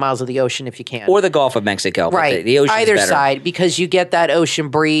within 10 miles of the ocean if you can. Or the Gulf of Mexico. but right. The ocean's Either better. side, because you get that ocean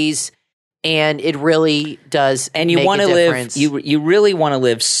breeze, and it really does. And you want to live. You really want to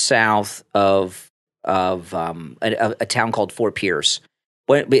live south of a town called Fort Pierce.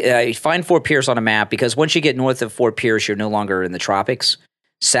 You find Fort Pierce on a map, because once you get north of Fort Pierce, you're no longer in the tropics.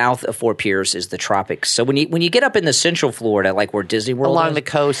 South of Fort Pierce is the tropics. So when you get up in the central Florida, like where Disney World along is, the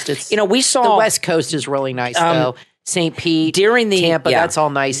coast. It's we saw the West Coast is really nice though. St. Pete, during the Tampa, yeah. that's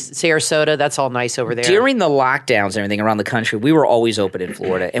all nice. Sarasota, that's all nice over there. During the lockdowns and everything around the country, we were always open in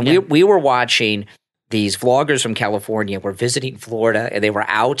Florida, and we were watching these vloggers from California were visiting Florida, and they were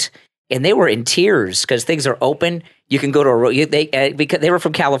out. And they were in tears because things are open. You can go to because they were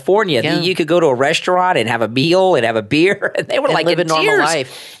from California. Yeah. You could go to a restaurant and have a meal and have a beer, and they were like live in a normal tears.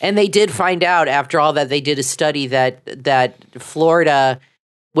 life. And they did find out after all that, they did a study that Florida,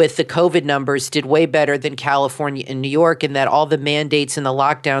 with the COVID numbers, did way better than California and New York, and that all the mandates and the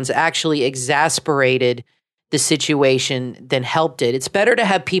lockdowns actually exasperated the situation than helped it. It's better to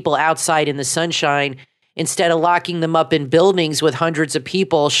have people outside in the sunshine instead of locking them up in buildings with hundreds of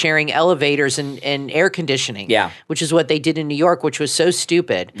people sharing elevators and air conditioning. Yeah. Which is what they did in New York, which was so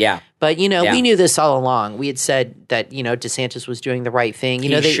stupid. Yeah. But, Yeah. we knew this all along. We had said that, DeSantis was doing the right thing.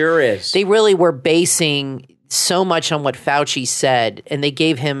 He sure is. They really were basing so much on what Fauci said, and they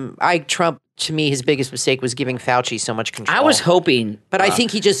gave him Trump. To me, his biggest mistake was giving Fauci so much control. I was hoping, but I think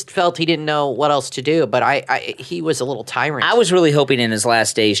he just felt he didn't know what else to do. But he was a little tyrant. I was really hoping in his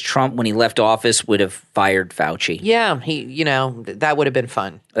last days, Trump, when he left office, would have fired Fauci. Yeah, that would have been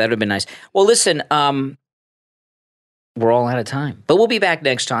fun. That would have been nice. Well, listen, we're all out of time, but we'll be back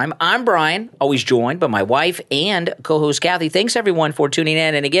next time. I'm Brian, always joined by my wife and co-host Kathy. Thanks everyone for tuning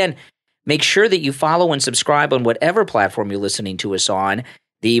in. And again, make sure that you follow and subscribe on whatever platform you're listening to us on.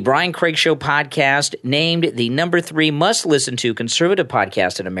 The Brian Craig Show podcast, named the number 3 must-listen-to conservative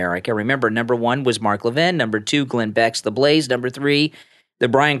podcast in America. Remember, number 1 was Mark Levin. Number 2, Glenn Beck's The Blaze. Number 3, the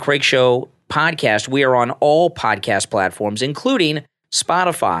Brian Craig Show podcast. We are on all podcast platforms, including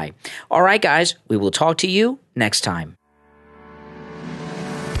Spotify. All right, guys, we will talk to you next time.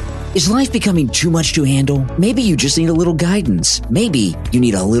 Is life becoming too much to handle? Maybe you just need a little guidance. Maybe you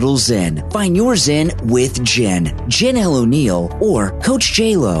need a little zen. Find your zen with Jen. Jen L. O'Neill, or Coach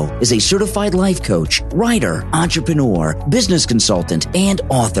J-Lo, is a certified life coach, writer, entrepreneur, business consultant, and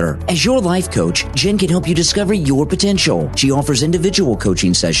author. As your life coach, Jen can help you discover your potential. She offers individual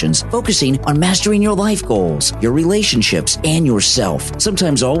coaching sessions focusing on mastering your life goals, your relationships, and yourself.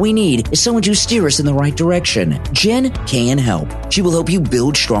 Sometimes all we need is someone to steer us in the right direction. Jen can help. She will help you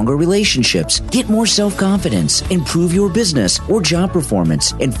build stronger relationships, get more self-confidence, improve your business or job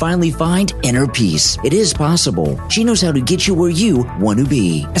performance, and finally find inner peace. It is possible. She knows how to get you where you want to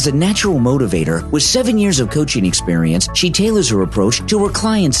be. As a natural motivator with 7 years of coaching experience, she tailors her approach to her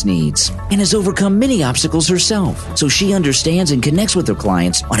clients' needs and has overcome many obstacles herself, so she understands and connects with her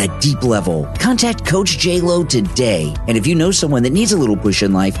clients on a deep level. Contact Coach J-Lo today. And if you know someone that needs a little push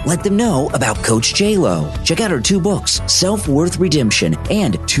in life, let them know about Coach J-Lo. Check out her 2 books, Self-Worth Redemption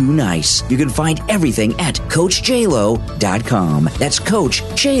and Too Nice. You can find everything at CoachJLo.com. That's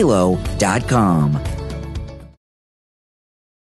CoachJLo.com.